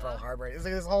back in Pearl Harbor. It's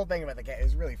like this whole thing about the cat. It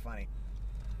was really funny.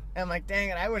 And I'm like, dang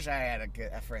it, I wish I had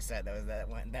a first set that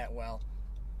went that well.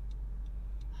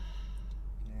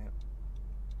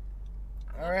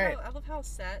 All right. I love how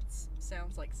sets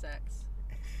sounds like sex.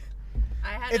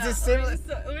 It's a similar.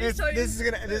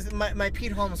 My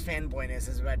Pete Holmes fanboyness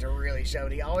is about to really show.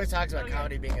 And he always talks about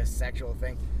comedy being a sexual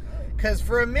thing. Because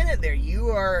for a minute there, you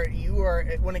are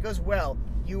when it goes well,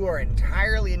 you are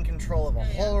entirely in control of a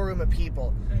whole room of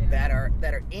people that are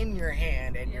in your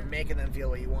hand, and you're making them feel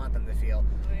what you want them to feel.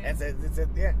 It's a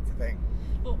thing.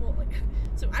 Well,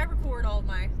 so I record all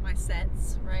my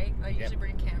sets, right? I usually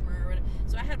bring a camera or whatever.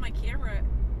 So I had my camera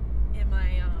in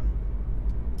my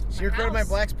So you recorded my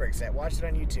Blacksburg set. Watch it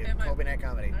on YouTube. Colby Night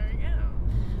Comedy. There you go.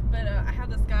 But I had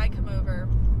this guy come over,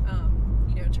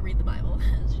 go to read the Bible,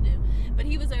 as you do. But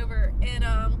he was over, and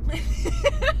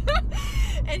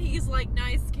and he's like,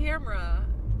 nice camera.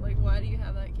 Like, why do you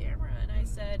have that camera? And I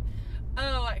said,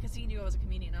 oh, because he knew I was a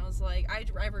comedian. I was like,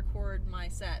 I record my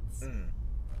sets.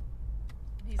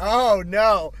 He's like, oh,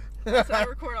 no. so I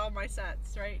record all my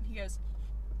sets, right? And he goes,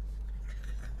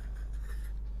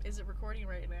 is it recording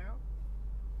right now?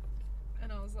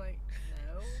 And I was like,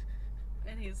 no.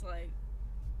 And he's like,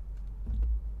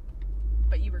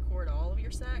 but you record all of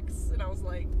your sex? And I was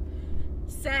like,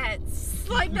 sets?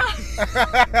 Like, no.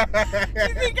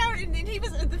 You think and he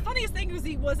was, the funniest thing was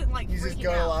he wasn't like He's freaking just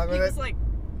going out. along with He it? was like,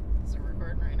 is it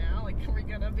recording right now? Like, are we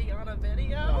going to be on a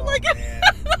video? Oh, like, man.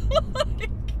 like,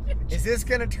 Is this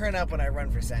going to turn up when I run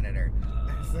for senator?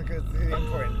 Let's look at the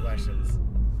important questions.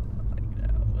 like,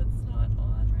 no, it's not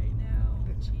on right now.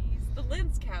 Jeez. The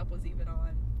lens cap was even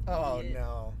on. Oh,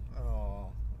 no.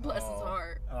 Oh. Bless his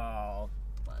heart. Oh.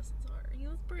 Bless his heart. He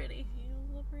was pretty. He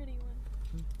was a pretty one.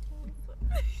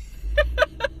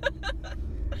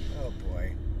 Oh,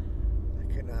 boy.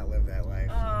 I could not live that life.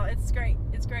 Oh, it's great.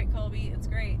 It's great, Colby. It's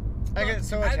great. I get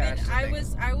so attached to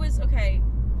things. I was okay.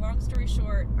 Long story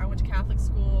short, I went to Catholic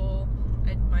school.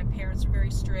 My parents were very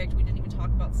strict. We didn't even talk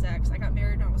about sex. I got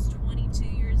married when I was 22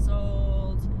 years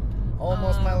old.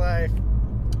 Almost my life.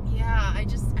 Yeah, I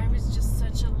was just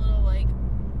such a little, like,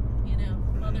 you know,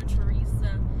 Mother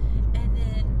Teresa. And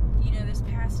then, you know, this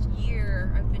past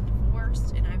year, I've been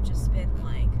divorced, and I've just been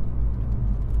like,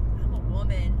 I'm a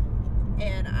woman,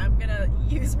 and I'm gonna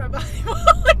use my body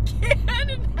while I can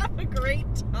and have a great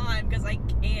time, because I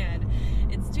can.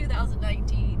 It's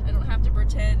 2019. I don't have to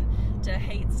pretend to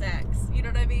hate sex. You know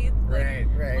what I mean? Like,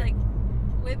 Right. Like,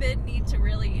 women need to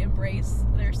really embrace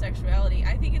their sexuality.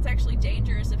 I think it's actually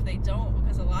dangerous if they don't,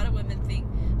 because a lot of women think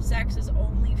sex is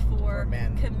only for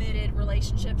men. Committed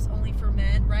relationships, only for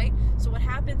men, right? So what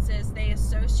happens is they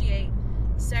associate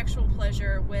sexual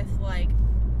pleasure with, like,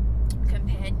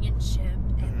 companionship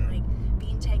and like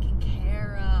being taken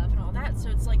care of and all that. So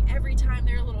it's like every time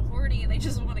they're a little horny and they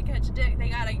just want to catch a dick, they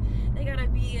gotta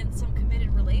be in some committed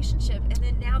relationship, and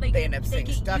then now they end up staying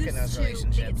stuck in those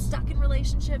relationships. They get stuck in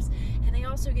relationships, and they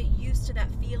also get used to that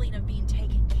feeling of being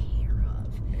taken care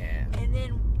of. Yeah. And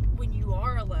then when you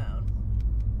are alone,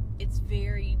 it's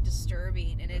very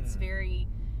disturbing and it's very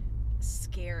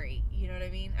scary. You know what I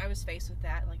mean? I was faced with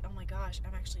that, like, oh my gosh,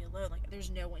 I'm actually alone. Like,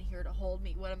 there's no one here to hold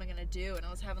me. What am I gonna do? And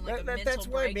I was having like a mental That's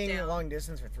why breakdown. being in long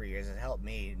distance for 3 years has helped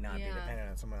me not be dependent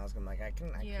on someone else. I'm like, I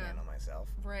can handle myself.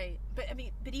 Right. But I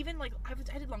mean, but even like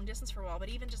I did long distance for a while, but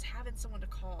even just having someone to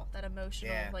call, that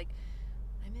emotional, like,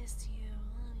 I missed you.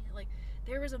 Like,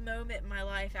 there was a moment in my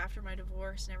life after my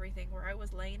divorce and everything where I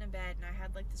was laying in bed and I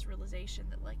had like this realization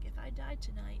that, like, if I died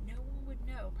tonight, no one would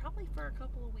know, probably for a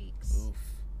couple of weeks. Oof.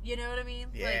 You know what I mean?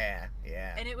 Yeah, like,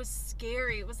 yeah. And it was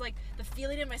scary. It was like the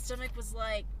feeling in my stomach was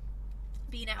like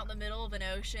being out in the middle of an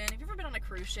ocean. Have you ever been on a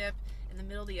cruise ship in the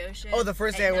middle of the ocean? Oh, the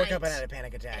first day I woke up and had a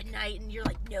panic attack. At night, and you're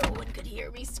like, no one could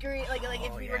hear me scream. Like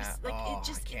if we were just like,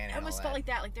 it almost felt like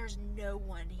that. Like, there's no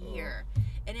one here.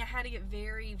 And I had to get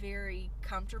very, very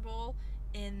comfortable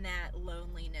in that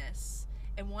loneliness.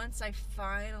 And once I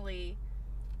finally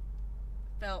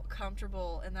felt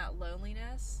comfortable in that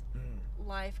loneliness,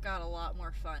 life got a lot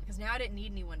more fun. Because now I didn't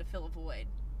need anyone to fill a void,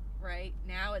 right?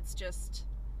 Now it's just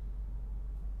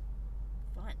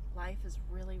fun. Life is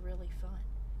really, really fun.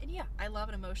 And yeah, I love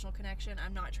an emotional connection.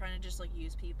 I'm not trying to just like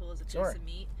use people as a piece of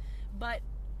meat. But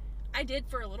I did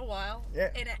for a little while. Yeah.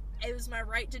 And it was my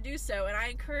right to do so. And I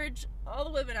encourage all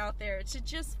the women out there to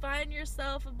just find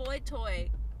yourself a boy toy.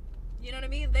 You know what I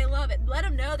mean? They love it. Let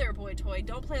them know they're a boy toy.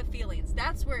 Don't play with feelings.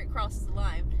 That's where it crosses the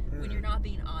line, when you're not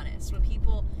being honest. When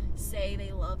people say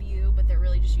they love you, but they're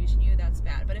really just using you, that's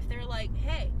bad. But if they're like,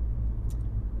 hey,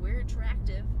 we're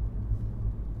attractive,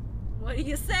 what do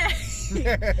you say? You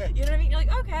know what I mean? You're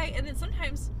like, okay. And then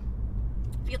sometimes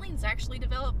feelings actually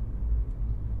develop.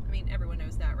 I mean, everyone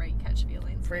knows that, right? You catch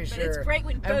feelings. Pretty but sure. It's great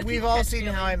when both we've all seen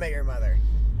feelings. How I Met Your Mother.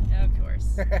 Of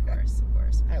course.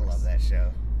 I love that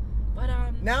show. But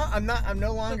now I'm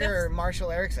no longer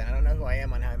Marshall Erickson. I don't know who I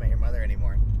am on How I Met Your Mother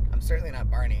anymore. I'm certainly not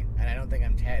Barney, and I don't think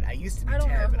I'm Ted. I used to be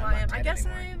Ted, but I'm not Ted I guess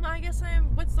anymore. I guess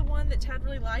I'm. What's the one that Ted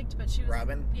really liked? But she was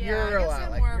Robin. Yeah, you're I a guess lot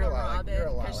I'm like more of you're a Robin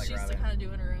because she's Robin. kind of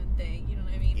doing her own thing. You know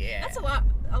what I mean? Yeah. That's a lot.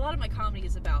 A lot of my comedy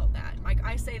is about that.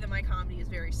 I say that my comedy is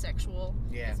very sexual.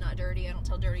 Yeah. It's not dirty. I don't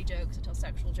tell dirty jokes. I tell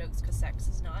sexual jokes because sex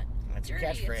is not That's dirty.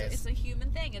 your catchphrase. It's a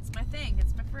human thing. It's my thing.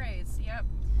 It's my phrase. Yep.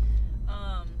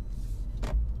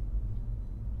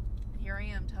 Here I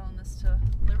am telling this to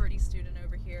Liberty student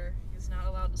over here. He's not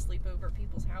allowed to sleep over at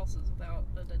people's houses without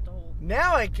an adult.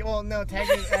 Now I can. Well, no,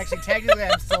 technically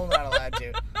I'm still not allowed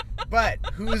to. But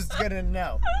who's gonna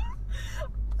know?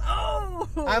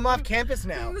 I'm off campus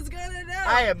now. Who's gonna know?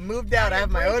 I have moved out. I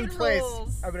have my own place.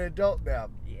 Rules. I'm an adult now.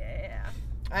 Yeah.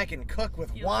 I can cook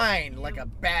with wine like a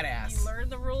badass. You learn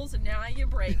the rules and now you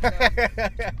break them.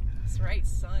 That's right,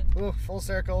 son. Ooh, full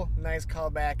circle. Nice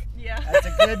callback. Yeah. That's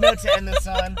a good note to end this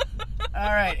on.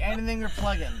 All right. Anything we're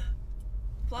plugging?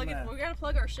 We gotta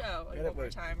plug our show one more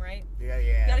time, right? Yeah.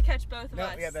 You gotta catch both of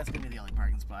us. Yeah, that's gonna be the only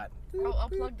parking spot. I'll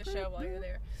plug the show while you're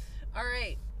there. All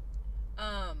right.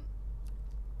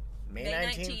 May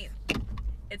 19th.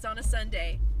 It's on a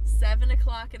Sunday, 7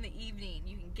 o'clock in the evening.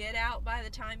 You can get out by the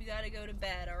time you gotta go to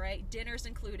bed. All right. Dinner's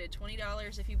included.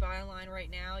 $20 if you buy online right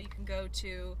now. You can go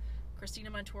to Kristina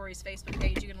Montuori's Facebook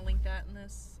page. You're gonna link that in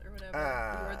this or whatever,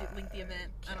 or link the event.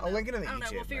 I'll link it in the YouTube. I don't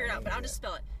know. We'll figure it out, but I'll just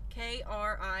spell it. Kristina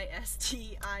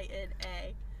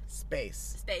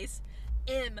space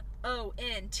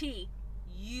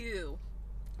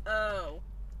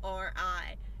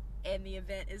Montuori, and the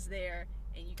event is there,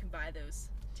 and you can buy those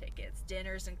tickets.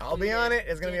 Dinner's included. I'll be on it.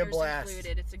 It's gonna be a blast.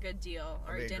 Included. It's a good deal.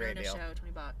 All right, dinner and a show,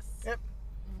 $20. Yep.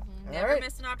 Mm-hmm. Never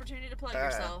miss an opportunity to plug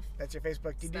yourself. That's your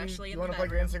Facebook. Do you want to bedroom.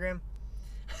 plug your Instagram?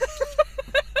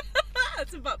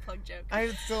 That's a butt plug joke. I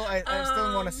still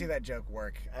want to see that joke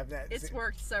work. It's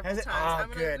worked several times. Oh,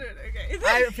 I'm good. Okay.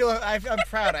 I'm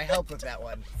proud. I helped with that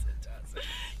one.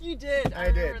 You did. I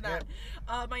remember that.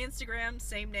 Yep. My Instagram,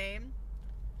 same name.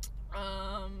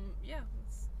 Yeah.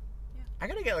 I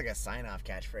gotta get like a sign-off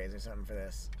catchphrase or something for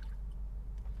this.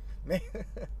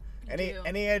 Any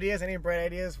ideas? Any bright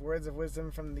ideas? Words of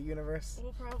wisdom from the universe?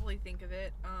 We'll probably think of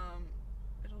it.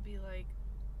 It'll be like,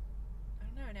 I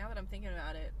don't know. Now that I'm thinking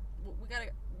about it, we gotta.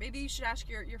 Maybe you should ask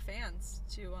your fans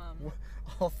to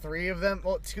all three of them.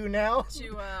 Well, two now.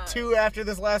 Two after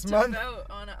this last month. Vote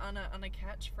on a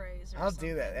catchphrase. I'll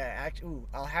do that.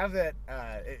 I'll have that.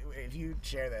 If you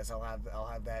share this, I'll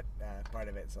have that part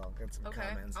of it. So I'll get some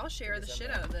comments. I'll share the shit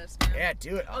out of this, man. Yeah,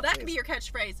 do it. That can be your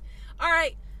catchphrase. All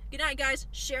right. Good night, guys.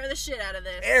 Share the shit out of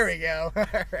this. There we go. All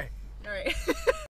right.